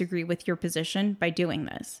who disagree with your position by doing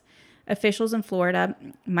this. Officials in Florida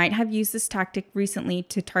might have used this tactic recently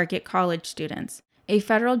to target college students. A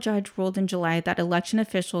federal judge ruled in July that election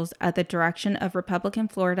officials, at the direction of Republican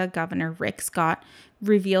Florida Governor Rick Scott,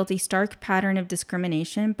 revealed a stark pattern of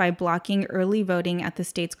discrimination by blocking early voting at the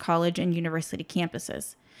state's college and university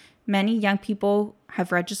campuses. Many young people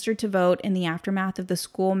have registered to vote in the aftermath of the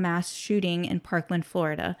school mass shooting in Parkland,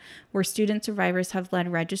 Florida, where student survivors have led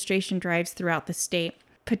registration drives throughout the state.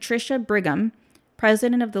 Patricia Brigham,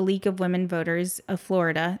 president of the League of Women Voters of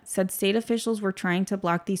Florida, said state officials were trying to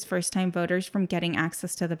block these first-time voters from getting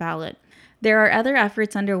access to the ballot. There are other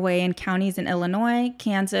efforts underway in counties in Illinois,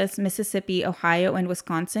 Kansas, Mississippi, Ohio, and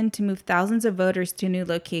Wisconsin to move thousands of voters to a new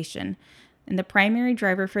location. And the primary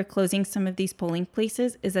driver for closing some of these polling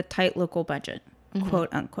places is a tight local budget, quote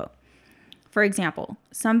unquote. For example,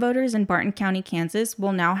 some voters in Barton County, Kansas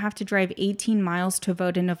will now have to drive 18 miles to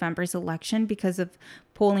vote in November's election because of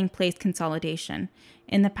polling place consolidation.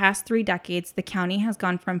 In the past 3 decades, the county has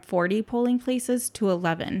gone from 40 polling places to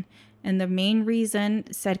 11. And the main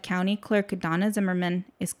reason, said County Clerk Donna Zimmerman,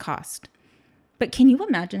 is cost. But can you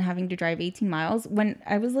imagine having to drive 18 miles? When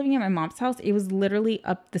I was living at my mom's house, it was literally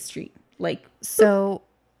up the street. So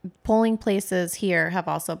polling places here have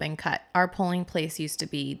also been cut. Our polling place used to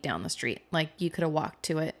be down the street. Like, you could have walked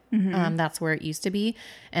to it. That's where it used to be.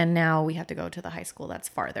 And now we have to go to the high school that's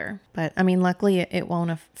farther. But I mean, luckily it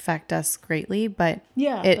won't affect us greatly. But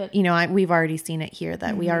we've already seen it here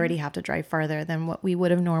that we already have to drive farther than what we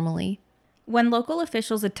would have normally. When local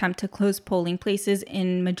officials attempt to close polling places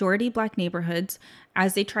in majority Black neighborhoods,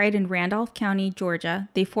 as they tried in Randolph County, Georgia,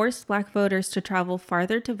 they forced Black voters to travel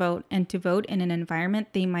farther to vote and to vote in an environment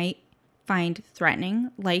they might find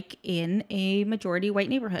threatening, like in a majority white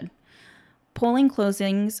neighborhood. Polling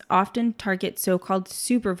closings often target so-called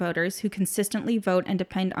super voters who consistently vote and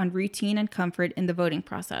depend on routine and comfort in the voting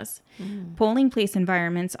process. Polling place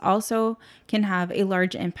environments also can have a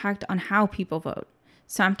large impact on how people vote.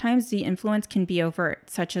 Sometimes the influence can be overt,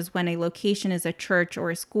 such as when a location is a church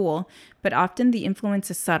or a school, but often the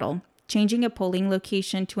influence is subtle. Changing a polling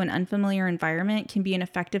location to an unfamiliar environment can be an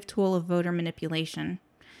effective tool of voter manipulation.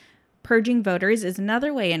 Purging voters is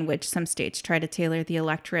another way in which some states try to tailor the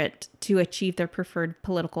electorate to achieve their preferred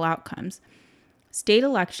political outcomes. State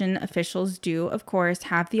election officials do, of course,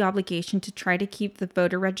 have the obligation to try to keep the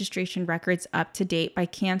voter registration records up to date by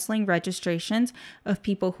canceling registrations of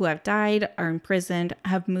people who have died, are imprisoned,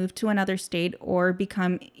 have moved to another state, or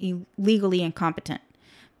become legally incompetent.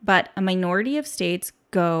 But a minority of states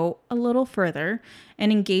go a little further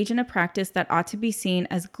and engage in a practice that ought to be seen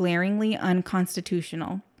as glaringly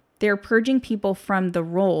unconstitutional. They're purging people from the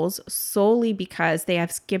rolls solely because they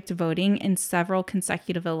have skipped voting in several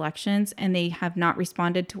consecutive elections and they have not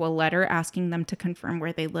responded to a letter asking them to confirm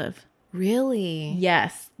where they live. Really?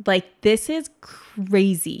 Yes. This is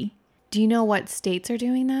crazy. Do you know what states are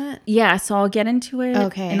doing that? Yeah, so I'll get into it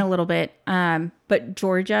in a little bit. But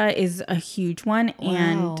Georgia is a huge one,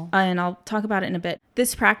 Wow. and I'll talk about it in a bit.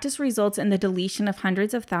 This practice results in the deletion of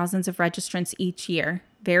hundreds of thousands of registrants each year.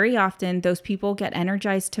 Very often, those people get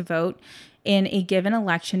energized to vote in a given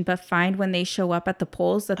election, but find when they show up at the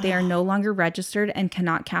polls that they are no longer registered and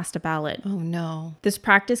cannot cast a ballot. Oh, no. This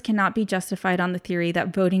practice cannot be justified on the theory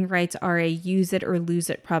that voting rights are a use it or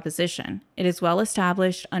lose it proposition. It is well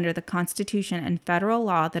established under the Constitution and federal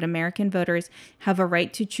law that American voters have a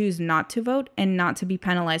right to choose not to vote and not to be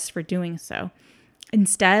penalized for doing so.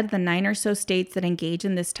 Instead, the 9 or so states that engage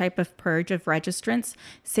in this type of purge of registrants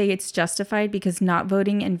say it's justified because not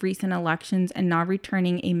voting in recent elections and not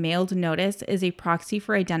returning a mailed notice is a proxy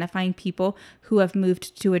for identifying people who have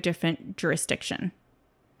moved to a different jurisdiction.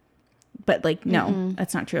 But no,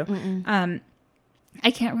 that's not true.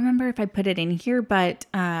 I can't remember if I put it in here, but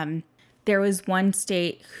there was one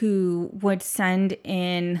state who would send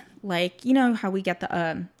in how we get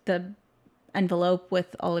the envelope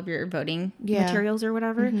with all of your voting materials or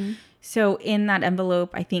whatever. So in that envelope,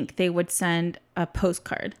 I think they would send a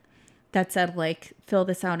postcard that said fill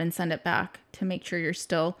this out and send it back to make sure you're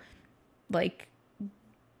still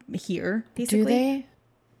here, basically. Do they?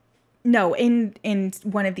 No, in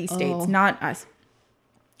one of these states, not us.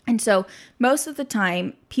 And so most of the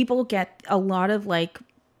time people get a lot of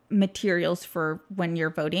materials for when you're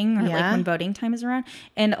voting or like Yeah. when voting time is around.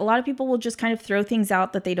 And a lot of people will just kind of throw things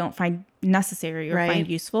out that they don't find necessary or Right. find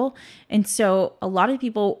useful. And so a lot of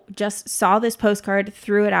people just saw this postcard,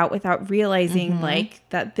 threw it out without realizing like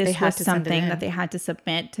that They this had was to send it something in. that they had to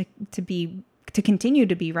submit to continue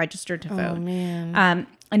to be registered to vote. Oh, man.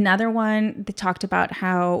 Another one that talked about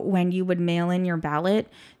how when you would mail in your ballot,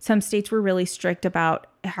 some states were really strict about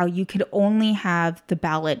how you could only have the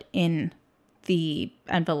ballot in the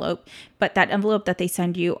envelope, but that envelope that they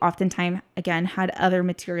send you oftentimes again had other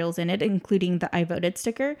materials in it, including the I voted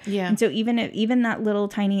sticker. Yeah. And so even that little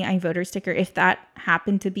tiny I voter sticker, if that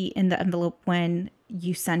happened to be in the envelope when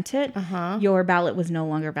you sent it, your ballot was no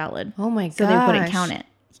longer valid. Oh, my So they wouldn't gosh. count it.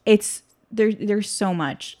 It's there's so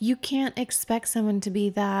much. You can't expect someone to be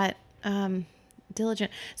that diligent.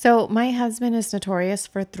 So my husband is notorious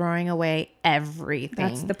for throwing away everything.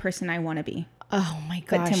 That's the person I want to be. Oh my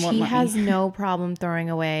But gosh. Tim won't He let me. has no problem throwing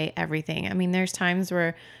away everything. I mean, there's times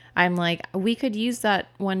where I'm like, we could use that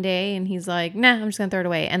one day. And he's like, nah, I'm just going to throw it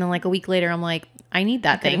away. And then like a week later, I'm like, I need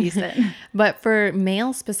that could've thing. used it. But for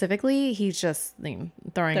mail specifically, he's just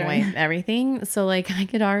throwing away everything. So like I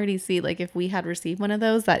could already see like if we had received one of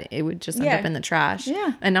those, that it would just end Yeah. up in the trash.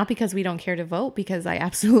 Yeah. And not because we don't care to vote, because I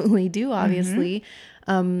absolutely do, obviously.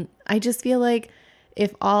 I just feel like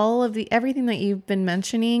if all of everything that you've been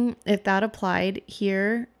mentioning, if that applied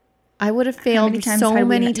here, I would have failed so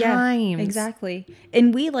many times. Yeah, exactly.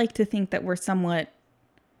 And we like to think that we're somewhat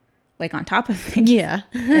like on top of things. Yeah.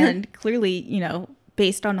 And clearly,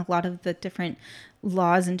 based on a lot of the different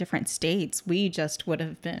laws in different states, we just would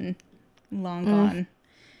have been long gone.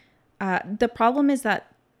 The problem is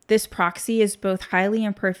that this proxy is both highly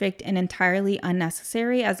imperfect and entirely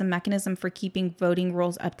unnecessary as a mechanism for keeping voting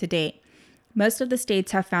rolls up to date. Most of the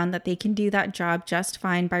states have found that they can do that job just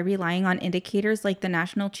fine by relying on indicators like the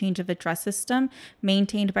National Change of Address System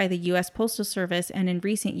maintained by the U.S. Postal Service and in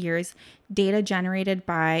recent years, data generated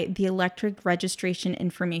by the Electric Registration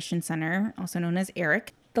Information Center, also known as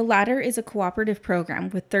ERIC. The latter is a cooperative program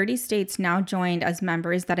with 30 states now joined as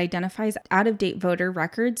members that identifies out-of-date voter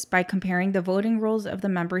records by comparing the voting rolls of the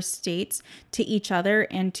member states to each other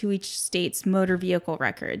and to each state's motor vehicle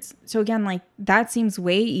records. So again, like that seems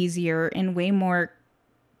way easier and way more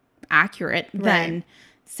accurate than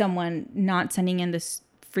someone not sending in this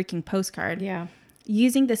freaking postcard. Yeah.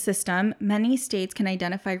 Using the system, many states can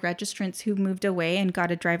identify registrants who moved away and got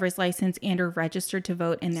a driver's license and are registered to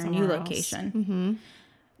vote in their new location.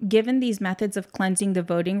 Given these methods of cleansing the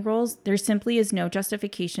voting rolls, there simply is no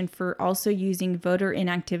justification for also using voter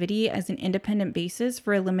inactivity as an independent basis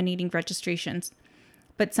for eliminating registrations.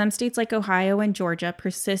 But some states like Ohio and Georgia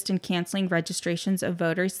persist in canceling registrations of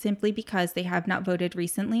voters simply because they have not voted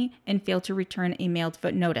recently and fail to return a mailed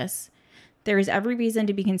vote notice. There is every reason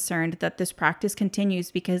to be concerned that this practice continues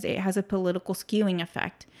because it has a political skewing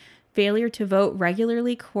effect. Failure to vote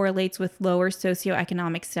regularly correlates with lower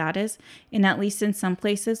socioeconomic status, and at least in some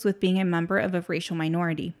places with being a member of a racial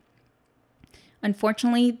minority.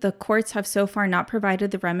 Unfortunately, the courts have so far not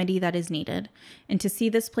provided the remedy that is needed. And to see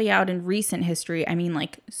this play out in recent history, I mean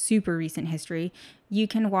like super recent history, you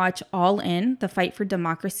can watch All In, The Fight for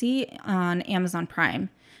Democracy on Amazon Prime.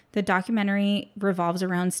 The documentary revolves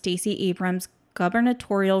around Stacey Abrams'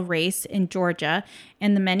 gubernatorial race in Georgia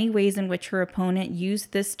and the many ways in which her opponent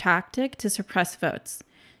used this tactic to suppress votes.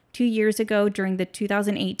 2 years ago, during the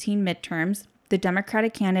 2018 midterms, the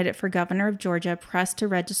Democratic candidate for governor of Georgia pressed to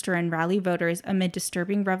register and rally voters amid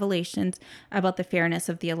disturbing revelations about the fairness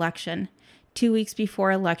of the election. 2 weeks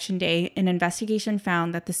before Election Day, an investigation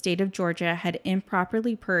found that the state of Georgia had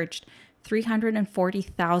improperly purged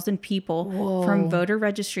 340,000 people from voter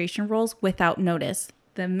registration rolls without notice.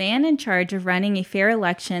 The man in charge of running a fair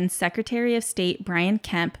election, Secretary of State Brian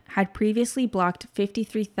Kemp, had previously blocked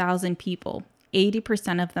 53,000 people,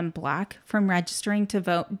 80% of them Black, from registering to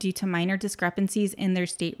vote due to minor discrepancies in their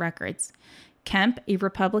state records. Kemp, a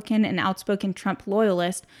Republican and outspoken Trump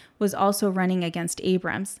loyalist, was also running against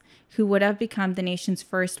Abrams, who would have become the nation's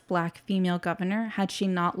first Black female governor had she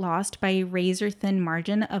not lost by a razor-thin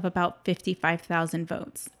margin of about 55,000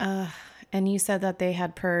 votes. And you said that they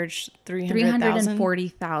had purged 300,000?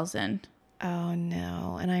 340,000. Oh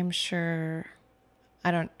no. And I'm sure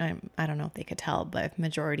I don't know if they could tell, but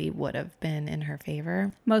majority would have been in her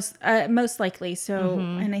favor. Most likely. So,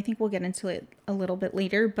 and I think we'll get into it a little bit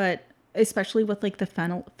later, but especially with like the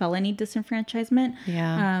felony disenfranchisement.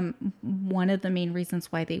 Yeah. One of the main reasons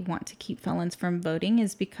why they want to keep felons from voting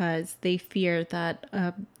is because they fear that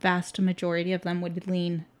a vast majority of them would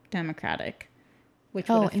lean Democratic, which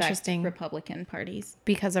would affect interesting. Republican parties.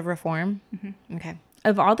 Because of reform? Okay.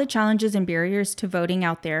 Of all the challenges and barriers to voting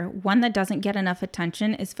out there, one that doesn't get enough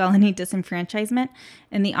attention is felony disenfranchisement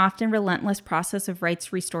and the often relentless process of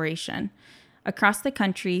rights restoration. Across the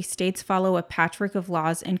country, states follow a patchwork of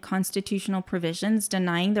laws and constitutional provisions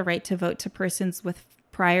denying the right to vote to persons with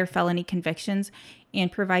prior felony convictions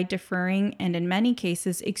and provide deferring and, in many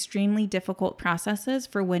cases, extremely difficult processes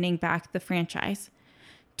for winning back the franchise.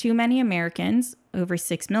 Too many Americans, over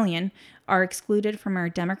 6 million, are excluded from our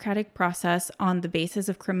democratic process on the basis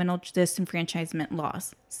of criminal disenfranchisement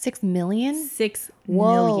laws. 6 million? 6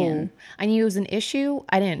 Whoa. million. I knew it was an issue.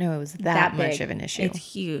 I didn't know it was that much big. of an issue.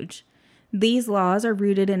 It's huge. These laws are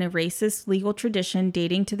rooted in a racist legal tradition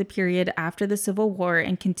dating to the period after the Civil War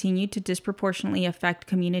and continue to disproportionately affect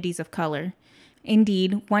communities of color.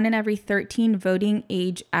 Indeed, 1 in every 13 voting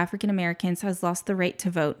age African Americans has lost the right to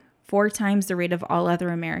vote, 4 times the rate of all other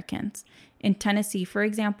Americans. In Tennessee, for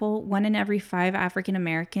example, 1 in every 5 African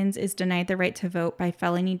Americans is denied the right to vote by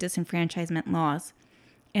felony disenfranchisement laws.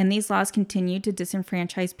 And these laws continue to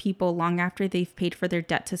disenfranchise people long after they've paid for their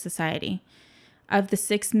debt to society. Of the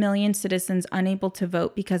 6 million citizens unable to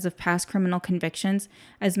vote because of past criminal convictions,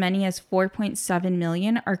 as many as 4.7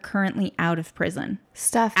 million are currently out of prison.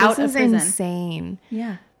 Steph, Out this of is prison. insane.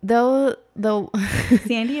 Yeah. Though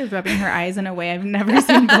Sandy is rubbing her eyes in a way I've never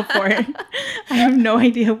seen before. I have no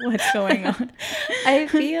idea what's going on. I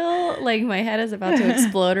feel like my head is about to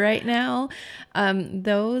explode right now.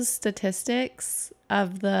 Those statistics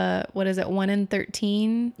of the, 1 in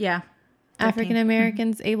 13 Yeah. African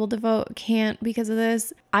Americans able to vote can't because of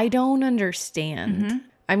this. I don't understand.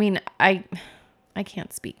 I mean, I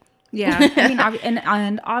can't speak. Yeah. I mean,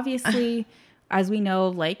 and obviously, as we know,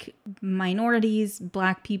 like minorities,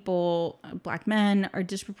 Black people, Black men are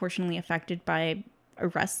disproportionately affected by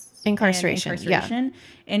arrests, Incarceration, and yeah.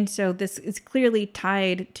 And so this is clearly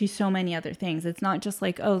tied to so many other things. It's not just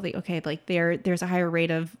like, there's a higher rate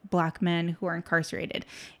of Black men who are incarcerated.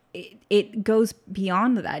 It goes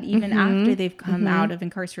beyond that, even after they've come out of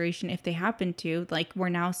incarceration, if they happen to. Like, we're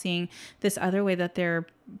now seeing this other way that their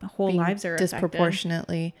whole lives are affected.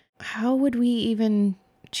 Disproportionately. How would we even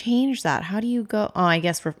change that? How do you go? Oh, I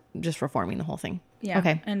guess just reforming the whole thing. Yeah.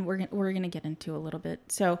 Okay. And we're gonna get into a little bit.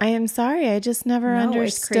 So I am sorry. I just never No,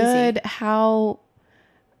 it's crazy. understood how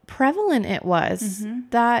prevalent it was.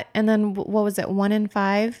 That, and then what was it? 1 in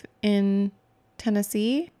 5 in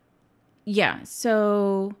Tennessee? yeah.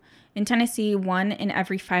 So in Tennessee, 1 in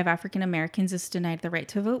every 5 African Americans is denied the right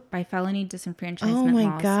to vote by felony disenfranchisement Oh my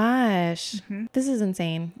laws. gosh. This is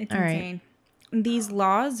insane. It's All right. insane. These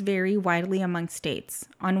laws vary widely among states.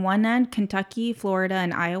 On one end, Kentucky, Florida,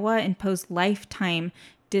 and Iowa impose lifetime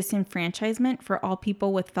disenfranchisement for all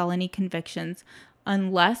people with felony convictions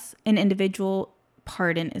unless an individual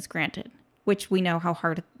pardon is granted, which we know how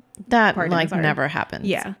hard That pardons are. never happens.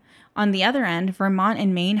 Yeah. On the other end, Vermont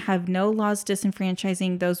and Maine have no laws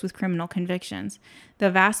disenfranchising those with criminal convictions. The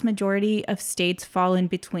vast majority of states fall in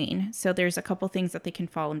between. So there's a couple things that they can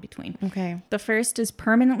fall in between. Okay. The first is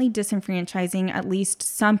permanently disenfranchising at least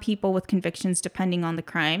some people with convictions depending on the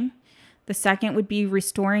crime. The second would be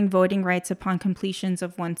restoring voting rights upon completions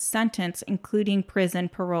of one's sentence, including prison,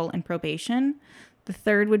 parole, and probation. The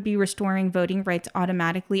third would be restoring voting rights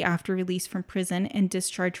automatically after release from prison and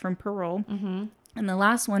discharge from parole. And the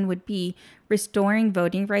last one would be restoring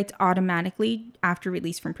voting rights automatically after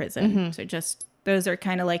release from prison. So just those are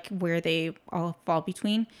kind of like where they all fall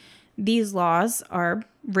between. These laws are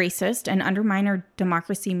racist and undermine our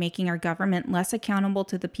democracy, making our government less accountable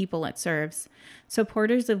to the people it serves.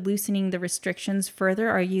 Supporters of loosening the restrictions further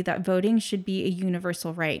argue that voting should be a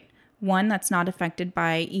universal right, one that's not affected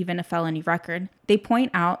by even a felony record. They point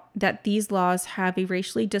out that these laws have a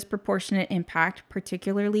racially disproportionate impact,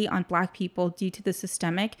 particularly on Black people, due to the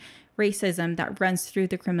systemic racism that runs through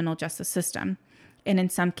the criminal justice system. And in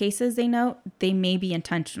some cases, they note, they may be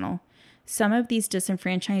intentional. Some of these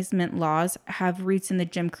disenfranchisement laws have roots in the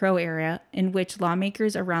Jim Crow era, in which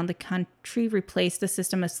lawmakers around the country replaced the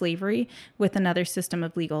system of slavery with another system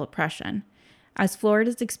of legal oppression. As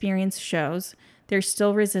Florida's experience shows, there's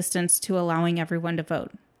still resistance to allowing everyone to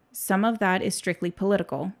vote. Some of that is strictly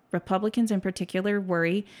political. Republicans in particular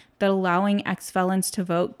worry that allowing ex-felons to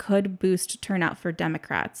vote could boost turnout for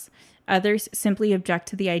Democrats. Others simply object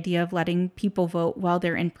to the idea of letting people vote while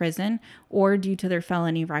they're in prison or due to their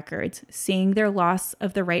felony records, seeing their loss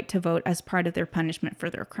of the right to vote as part of their punishment for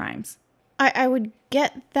their crimes. I would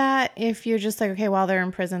get that if you're just like, okay, while they're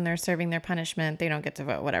in prison, they're serving their punishment, they don't get to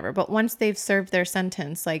vote, whatever. But once they've served their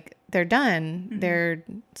sentence, like they're done, they're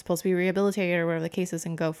supposed to be rehabilitated or whatever the case is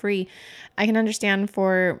and go free. I can understand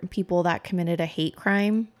for people that committed a hate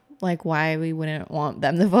crime, like why we wouldn't want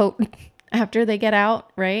them to vote. after they get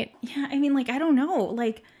out, right? Yeah, I mean, like, I don't know.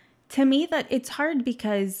 Like, to me, that it's hard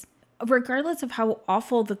because regardless of how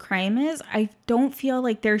awful the crime is, I don't feel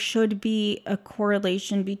like there should be a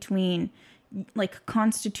correlation between like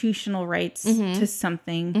constitutional rights to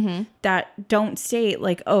something that don't state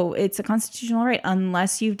like, oh, it's a constitutional right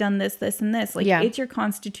unless you've done this, this, and this. Like, it's your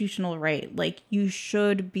constitutional right. Like, you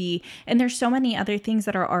should be. And there's so many other things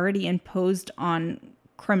that are already imposed on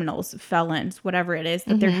criminals, felons, whatever it is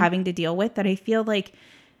that they're having to deal with, that I feel like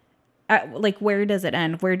where does it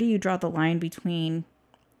end? Where do you draw the line between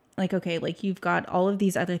like, okay, like you've got all of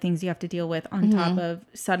these other things you have to deal with on top of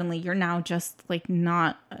suddenly you're now just like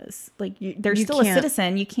not like they're still a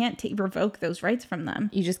citizen. You can't revoke those rights from them.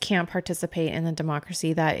 You just can't participate in the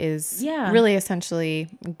democracy that is really essentially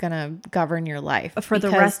gonna govern your life for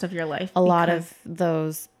the rest of your life. A lot of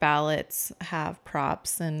those ballots have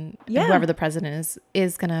props, and whoever the president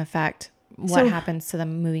is gonna affect what happens to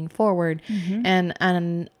them moving forward.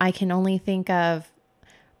 And I can only think of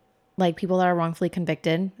like people that are wrongfully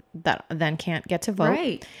convicted that then can't get to vote.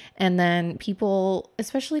 Right. And then people,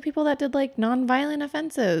 especially people that did like nonviolent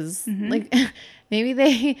offenses, like maybe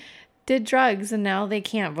they did drugs and now they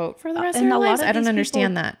can't vote for the rest of their lives. I don't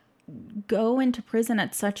understand that. Go into prison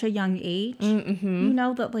at such a young age, you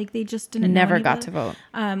know, that like they just didn't never got to vote.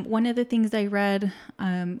 One of the things I read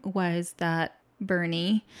was that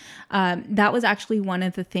Bernie, that was actually one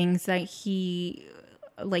of the things that he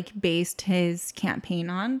like based his campaign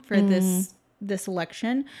on for this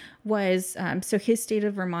election was so his state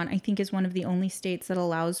of Vermont, I think, is one of the only states that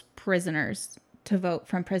allows prisoners to vote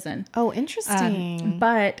from prison. Oh, interesting.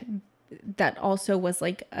 But that also was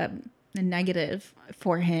like a negative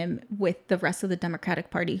for him with the rest of the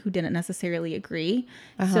Democratic Party who didn't necessarily agree.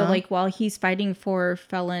 So like while he's fighting for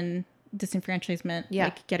felon disenfranchisement,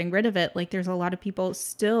 like getting rid of it, like there's a lot of people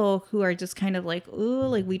still who are just kind of like, oh,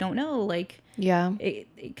 like we don't know, like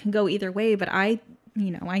it can go either way, but I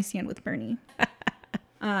stand with Bernie.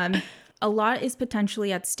 A lot is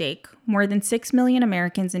potentially at stake. More than 6 million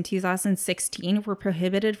Americans in 2016 were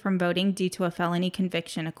prohibited from voting due to a felony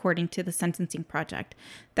conviction, according to the Sentencing Project.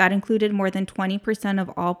 That included more than 20%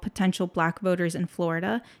 of all potential black voters in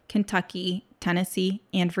Florida, Kentucky, Tennessee,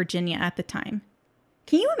 and Virginia at the time.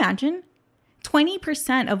 Can you imagine?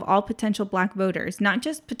 20% of all potential black voters, not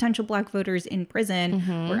just potential black voters in prison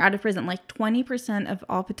or out of prison, like 20% of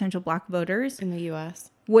all potential black voters in the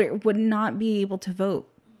U.S. would not be able to vote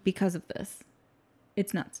because of this.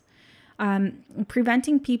 It's nuts.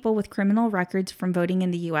 Preventing people with criminal records from voting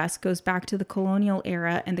in the U.S. goes back to the colonial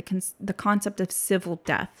era and the concept of civil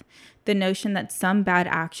death, the notion that some bad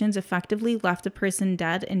actions effectively left a person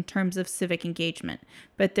dead in terms of civic engagement.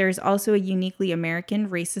 But there's also a uniquely American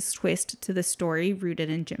racist twist to the story rooted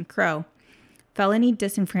in Jim Crow. Felony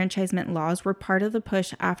disenfranchisement laws were part of the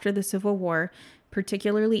push after the Civil War,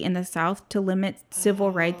 particularly in the South, to limit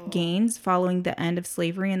civil rights gains following the end of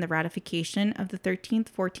slavery and the ratification of the 13th,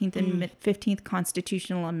 14th, and 15th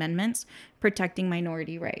constitutional amendments protecting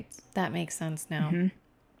minority rights. That makes sense now.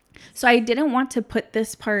 So I didn't want to put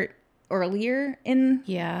this part earlier in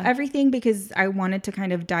everything because I wanted to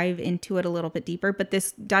kind of dive into it a little bit deeper, but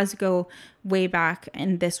this does go way back,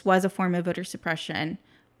 and this was a form of voter suppression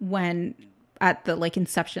when at the like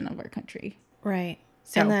inception of our country. Right.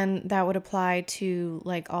 So, and then that would apply to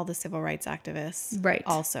like all the civil rights activists. Right.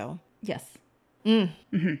 Also. Yes. Now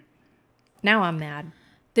I'm mad.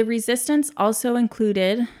 The resistance also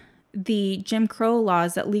included the Jim Crow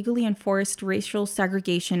laws that legally enforced racial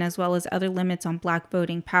segregation as well as other limits on black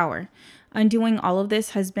voting power. Undoing all of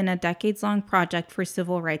this has been a decades-long project for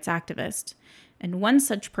civil rights activists. And one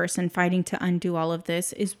such person fighting to undo all of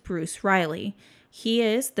this is Bruce Riley. He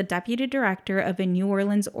is the deputy director of a New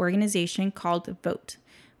Orleans organization called VOTE,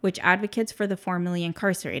 which advocates for the formerly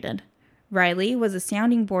incarcerated. Riley was a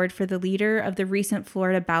sounding board for the leader of the recent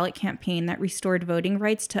Florida ballot campaign that restored voting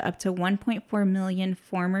rights to up to 1.4 million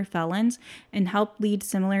former felons and helped lead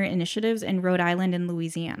similar initiatives in Rhode Island and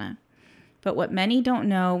Louisiana. But what many don't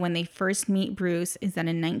know when they first meet Bruce is that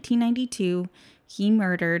in 1992, he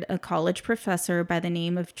murdered a college professor by the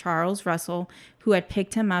name of Charles Russell, who had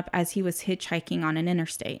picked him up as he was hitchhiking on an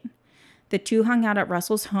interstate. The two hung out at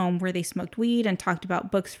Russell's home where they smoked weed and talked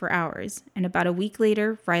about books for hours. And about a week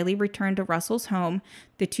later, Riley returned to Russell's home.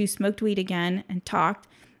 The two smoked weed again and talked.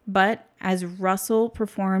 But as Russell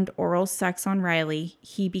performed oral sex on Riley,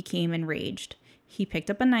 he became enraged. He picked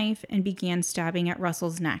up a knife and began stabbing at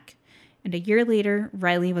Russell's neck. And a year later,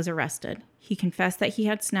 Riley was arrested. He confessed that he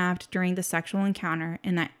had snapped during the sexual encounter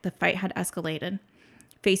and that the fight had escalated.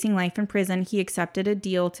 Facing life in prison, he accepted a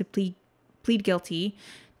deal to plead guilty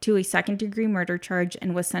to a second-degree murder charge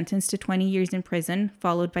and was sentenced to 20 years in prison,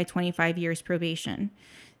 followed by 25 years probation.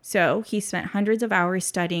 So he spent hundreds of hours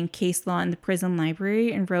studying case law in the prison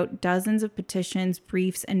library and wrote dozens of petitions,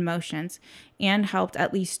 briefs, and motions, and helped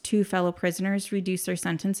at least 2 fellow prisoners reduce their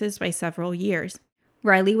sentences by several years.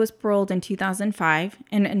 Riley was paroled in 2005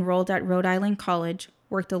 and enrolled at Rhode Island College,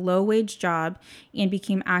 worked a low-wage job, and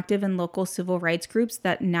became active in local civil rights groups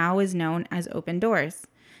that now is known as Open Doors.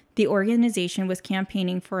 The organization was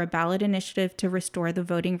campaigning for a ballot initiative to restore the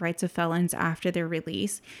voting rights of felons after their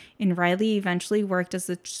release, and Riley eventually worked as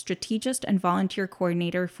a strategist and volunteer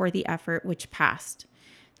coordinator for the effort, which passed.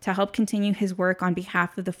 To help continue his work on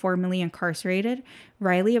behalf of the formerly incarcerated,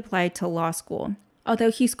 Riley applied to law school.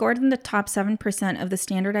 Although he scored in the top 7% of the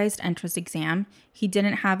standardized entrance exam, he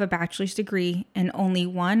didn't have a bachelor's degree, and only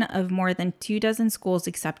one of more than 24 schools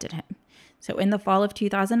accepted him. So in the fall of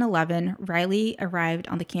 2011, Riley arrived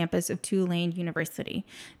on the campus of Tulane University.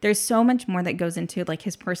 There's so much more that goes into like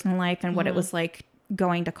his personal life and what it was like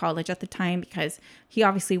going to college at the time, because he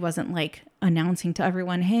obviously wasn't like announcing to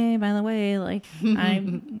everyone, hey, by the way, like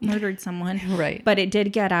I murdered someone. Right. But it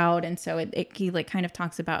did get out. And so he like kind of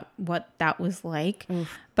talks about what that was like.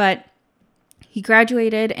 Oof. But he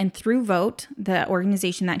graduated, and through Vote, the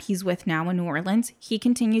organization that he's with now in New Orleans, he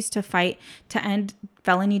continues to fight to end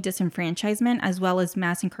felony disenfranchisement, as well as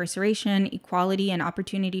mass incarceration, equality and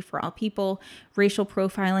opportunity for all people, racial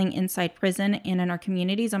profiling inside prison and in our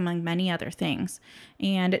communities, among many other things.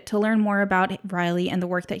 And to learn more about Riley and the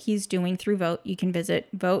work that he's doing through Vote, you can visit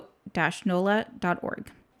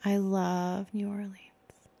vote-nola.org. I love New Orleans.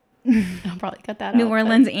 I'll probably cut that out. New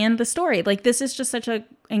Orleans and the story. Like, this is just such an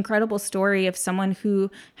incredible story of someone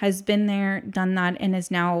who has been there, done that, and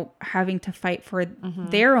is now having to fight for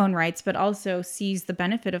their own rights, but also sees the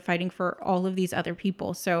benefit of fighting for all of these other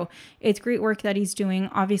people. So it's great work that he's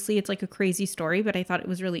doing. Obviously, it's like a crazy story, but I thought it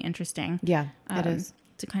was really interesting. Yeah, it is.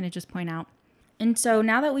 To kind of just point out. And so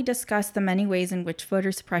now that we discussed the many ways in which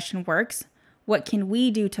voter suppression works, what can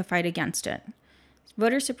we do to fight against it?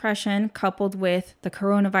 Voter suppression, coupled with the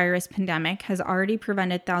coronavirus pandemic, has already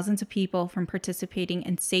prevented thousands of people from participating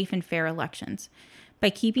in safe and fair elections. By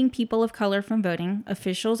keeping people of color from voting,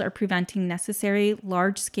 officials are preventing necessary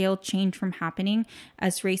large-scale change from happening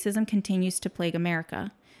as racism continues to plague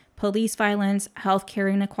America. Police violence,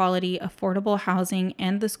 healthcare inequality, affordable housing,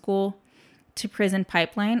 and the school-to-prison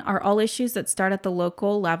pipeline are all issues that start at the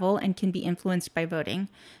local level and can be influenced by voting.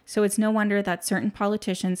 So it's no wonder that certain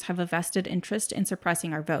politicians have a vested interest in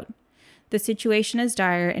suppressing our vote. The situation is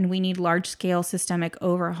dire, and we need large-scale systemic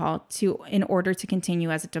overhaul in order to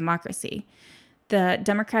continue as a democracy. The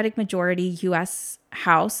Democratic majority U.S.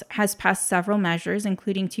 House has passed several measures,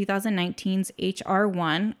 including 2019's H.R.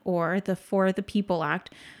 1, or the For the People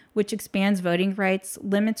Act, which expands voting rights,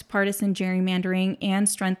 limits partisan gerrymandering, and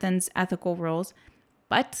strengthens ethical rules.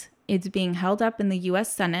 But it's being held up in the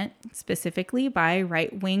U.S. Senate, specifically by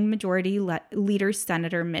right-wing majority leader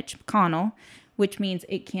Senator Mitch McConnell, which means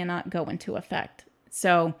it cannot go into effect.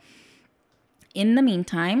 So in the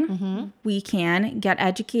meantime, we can get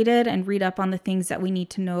educated and read up on the things that we need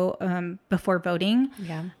to know before voting.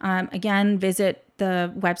 Yeah. Again, visit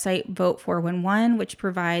the website Vote 411, which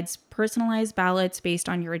provides personalized ballots based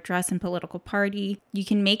on your address and political party. You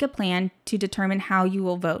can make a plan to determine how you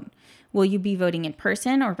will vote. Will you be voting in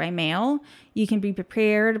person or by mail? You can be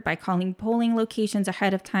prepared by calling polling locations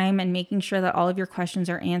ahead of time and making sure that all of your questions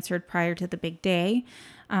are answered prior to the big day.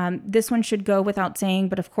 This one should go without saying,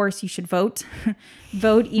 but of course you should vote.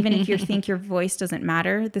 Vote even if you think your voice doesn't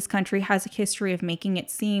matter. This country has a history of making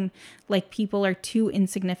it seem like people are too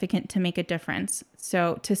insignificant to make a difference.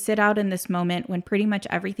 So to sit out in this moment when pretty much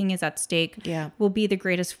everything is at stake will be the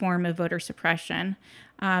greatest form of voter suppression.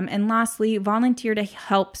 And lastly, volunteer to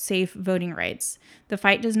help save voting rights. The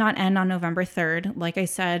fight does not end on November 3rd. Like I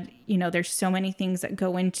said, there's so many things that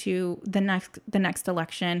go into the next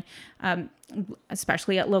election,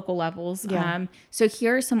 especially at local levels. Yeah. So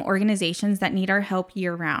here are some organizations that need our help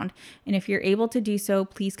year round. And if you're able to do so,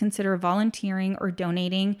 please consider volunteering or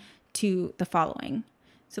donating to the following.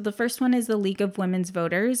 So the first one is the League of Women's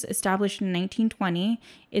Voters, established in 1920.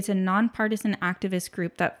 It's a nonpartisan activist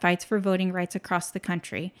group that fights for voting rights across the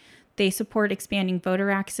country. They support expanding voter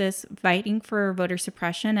access, fighting for voter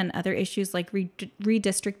suppression, and other issues like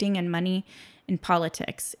redistricting and money in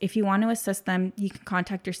politics. If you want to assist them, you can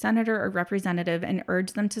contact your senator or representative and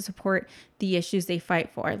urge them to support the issues they fight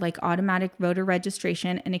for, like automatic voter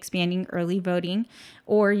registration and expanding early voting,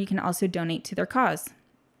 or you can also donate to their cause.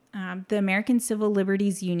 The American Civil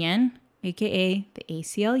Liberties Union, aka the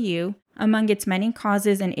ACLU, among its many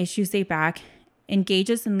causes and issues they back,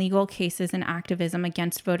 engages in legal cases and activism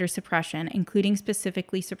against voter suppression, including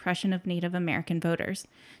specifically suppression of Native American voters.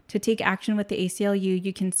 To take action with the ACLU,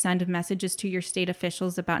 you can send messages to your state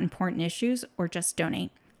officials about important issues or just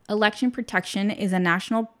donate. Election Protection is a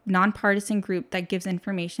national nonpartisan group that gives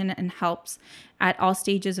information and helps at all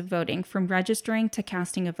stages of voting, from registering to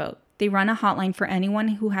casting a vote. They run a hotline for anyone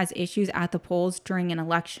who has issues at the polls during an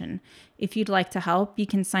election. If you'd like to help, you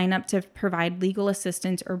can sign up to provide legal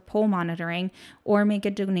assistance or poll monitoring, or make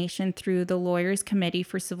a donation through the Lawyers Committee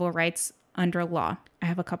for Civil Rights under law. I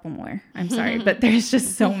have a couple more. I'm sorry, but there's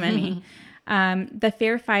just so many. The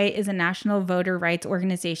Fair Fight is a national voter rights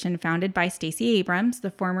organization founded by Stacey Abrams, the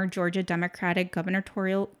former Georgia Democratic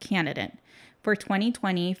gubernatorial candidate. For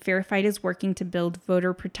 2020, Fair Fight is working to build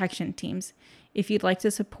voter protection teams. If you'd like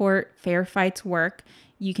to support Fair Fight's work,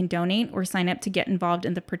 you can donate or sign up to get involved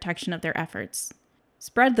in the protection of their efforts.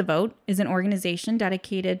 Spread the Vote is an organization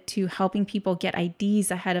dedicated to helping people get IDs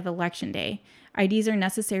ahead of Election Day. IDs are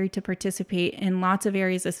necessary to participate in lots of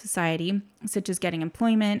areas of society, such as getting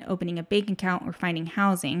employment, opening a bank account, or finding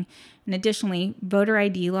housing. And additionally, voter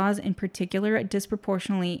ID laws in particular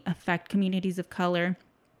disproportionately affect communities of color,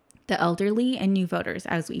 the elderly, and new voters,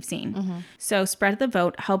 as we've seen. So Spread the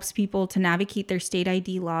Vote helps people to navigate their state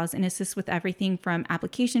ID laws and assists with everything from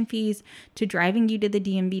application fees to driving you to the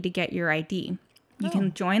DMV to get your ID. You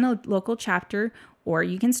can join a local chapter, or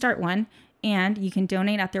you can start one, and you can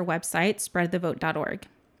donate at their website, spreadthevote.org.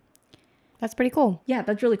 That's pretty cool. Yeah,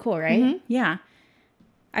 that's really cool, right? Yeah.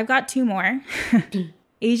 I've got two more.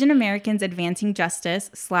 Asian Americans Advancing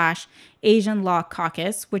Justice / Asian Law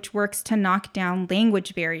Caucus, which works to knock down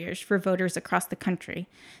language barriers for voters across the country.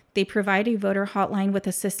 They provide a voter hotline with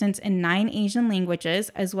assistance in 9 Asian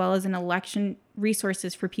languages, as well as an election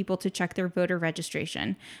resources for people to check their voter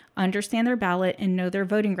registration, understand their ballot, and know their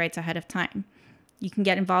voting rights ahead of time. You can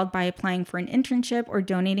get involved by applying for an internship or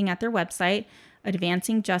donating at their website,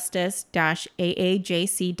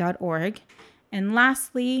 advancingjustice-aajc.org. And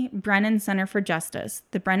lastly, Brennan Center for Justice.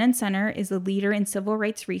 The Brennan Center is a leader in civil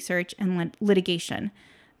rights research and litigation.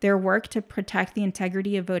 Their work to protect the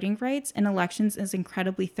integrity of voting rights in elections is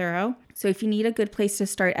incredibly thorough. So if you need a good place to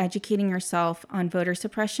start educating yourself on voter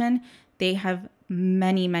suppression, they have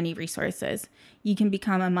many, many resources. You can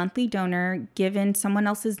become a monthly donor, give in someone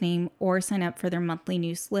else's name, or sign up for their monthly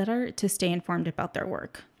newsletter to stay informed about their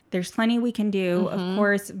work. There's plenty we can do. Of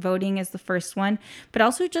course, voting is the first one, but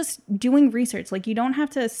also just doing research. Like, you don't have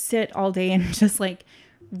to sit all day and just like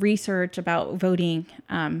research about voting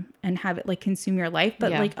and have it like consume your life,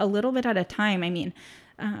 but like a little bit at a time. I mean,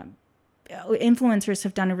 influencers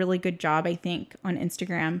have done a really good job, I think, on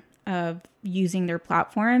Instagram of using their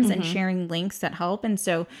platforms and sharing links that help. And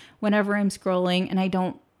so whenever I'm scrolling, and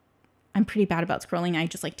I'm pretty bad about scrolling, I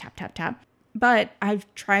just like tap, tap, tap. But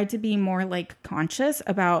I've tried to be more like conscious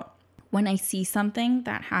about when I see something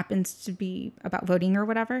that happens to be about voting or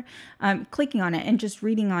whatever, clicking on it and just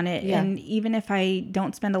reading on it. Yeah. And even if I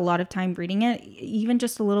don't spend a lot of time reading it, even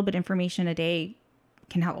just a little bit information a day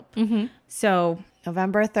can help. So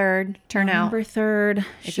November 3rd, turn out. November 3rd,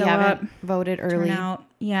 if show you haven't up, voted early. turn out.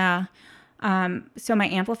 Yeah. So my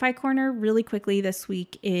Amplify Corner really quickly this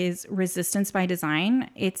week is Resistance by Design.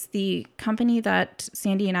 It's the company that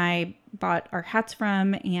Sandy and I bought our hats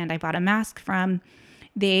from, and I bought a mask from.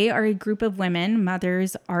 They are a group of women,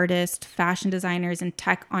 mothers, artists, fashion designers, and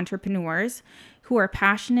tech entrepreneurs who are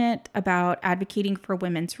passionate about advocating for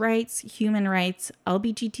women's rights, human rights,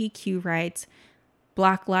 LGBTQ rights,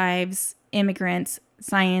 Black lives, immigrants,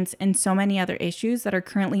 science, and so many other issues that are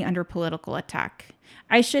currently under political attack.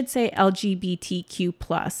 I should say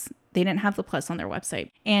LGBTQ+. They didn't have the plus on their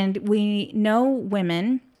website. And we know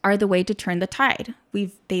women are the way to turn the tide.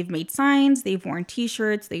 They've made signs, they've worn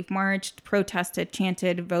t-shirts, they've marched, protested,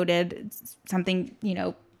 chanted, voted, something,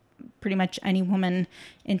 pretty much any woman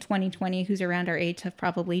in 2020 who's around our age have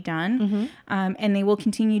probably done. And they will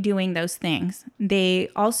continue doing those things. They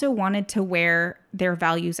also wanted to wear their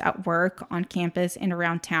values at work, on campus, and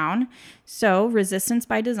around town. So Resistance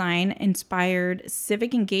by Design inspired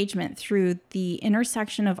civic engagement through the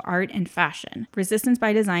intersection of art and fashion. Resistance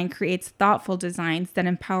by Design creates thoughtful designs that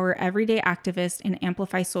empower everyday activists and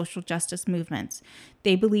amplify social justice movements.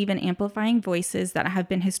 They believe in amplifying voices that have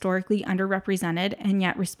been historically underrepresented and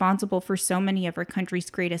yet responsible for so many of our country's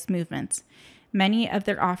greatest movements. Many of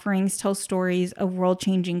their offerings tell stories of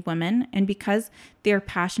world-changing women, and because they are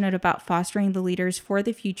passionate about fostering the leaders for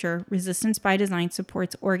the future, Resistance by Design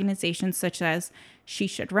supports organizations such as She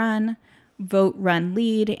Should Run, Vote, Run,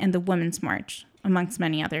 Lead, and the Women's March, amongst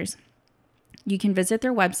many others. You can visit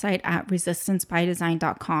their website at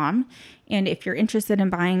resistancebydesign.com. And if you're interested in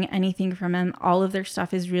buying anything from them, all of their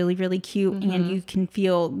stuff is really, really cute. And you can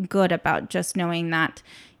feel good about just knowing that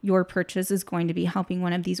your purchase is going to be helping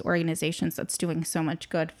one of these organizations that's doing so much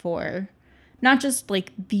good for not just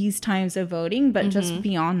like these times of voting, but just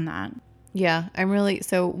beyond that. Yeah,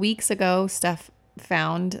 so weeks ago, Steph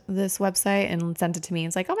found this website and sent it to me.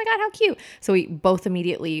 It's like, oh my God, how cute. So we both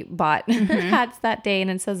immediately bought hats that day,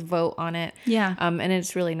 and it says vote on it. Yeah. And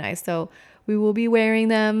it's really nice. So we will be wearing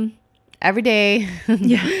them every day.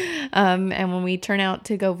 Yeah. And when we turn out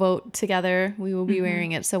to go vote together, we will be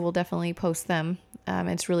wearing it. So we'll definitely post them.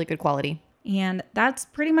 It's really good quality. And that's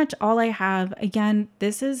pretty much all I have. Again,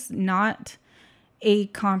 this is not a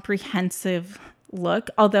comprehensive look,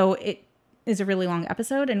 although it is a really long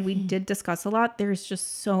episode and we did discuss a lot. There's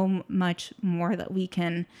just so much more that we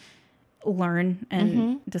can learn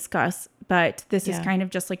and discuss. But this is kind of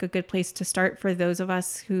just like a good place to start for those of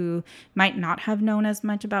us who might not have known as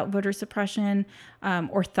much about voter suppression,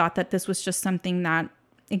 or thought that this was just something that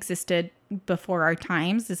existed before our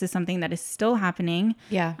times. This is something that is still happening.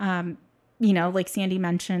 Yeah. Like Sandy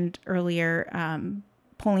mentioned earlier,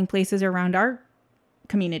 polling places around our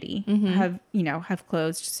community have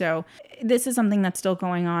closed. So this is something that's still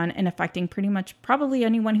going on and affecting pretty much probably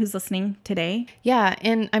anyone who's listening today. Yeah.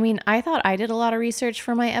 And I mean, I thought I did a lot of research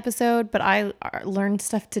for my episode, but I learned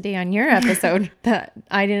stuff today on your episode that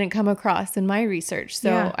I didn't come across in my research.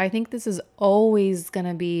 So I think this is always going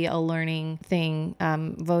to be a learning thing.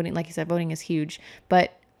 Voting, like you said, voting is huge,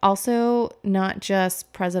 but also not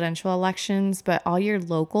just presidential elections, but all your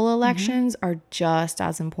local elections are just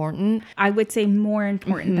as important. I would say more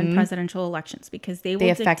important than presidential elections, because they will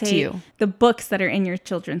affect dictate you. The books that are in your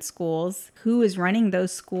children's schools, who is running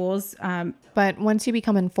those schools. But once you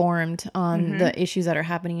become informed on the issues that are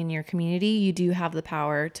happening in your community, you do have the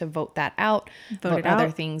power to vote that out, vote other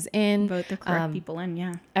things in. Vote the correct people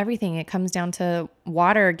in, everything. It comes down to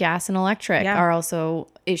water, gas, and electric are also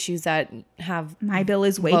issues that have my bill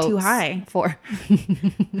is way too high for.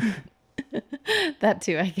 That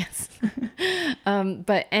too, I guess.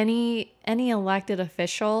 But any elected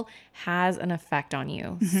official has an effect on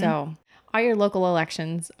you. So all your local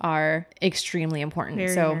elections are extremely important.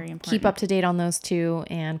 Very, so very important. Keep up to date on those too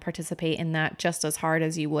and participate in that just as hard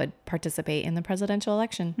as you would participate in the presidential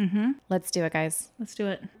election. Let's do it, guys. Let's do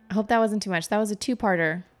it. I hope that wasn't too much. That was a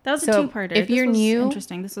two-parter. That was a two-parter. If you're new,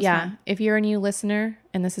 interesting. This was fun. If you're a new listener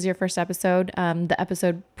and this is your first episode, the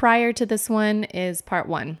episode prior to this one is part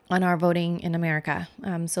 1 on our voting in America.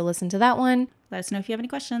 So listen to that one. Let us know if you have any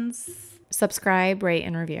questions. Subscribe, rate,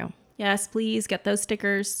 and review. Yes, please get those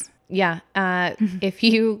stickers. Yeah. If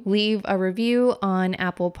you leave a review on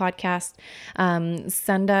Apple Podcast,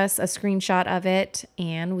 send us a screenshot of it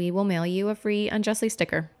and we will mail you a free Unjustly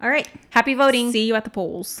sticker. All right. Happy voting. See you at the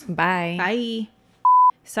polls. Bye. Bye.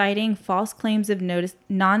 Citing false claims of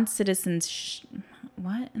non-citizens.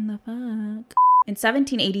 What in the fuck? In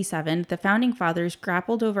 1787, the Founding Fathers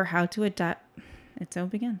grappled over how to adapt. And so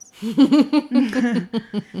it begins.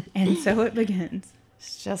 And so it begins.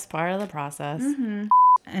 It's just part of the process.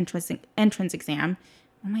 Entrance exam.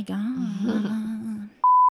 Oh my God.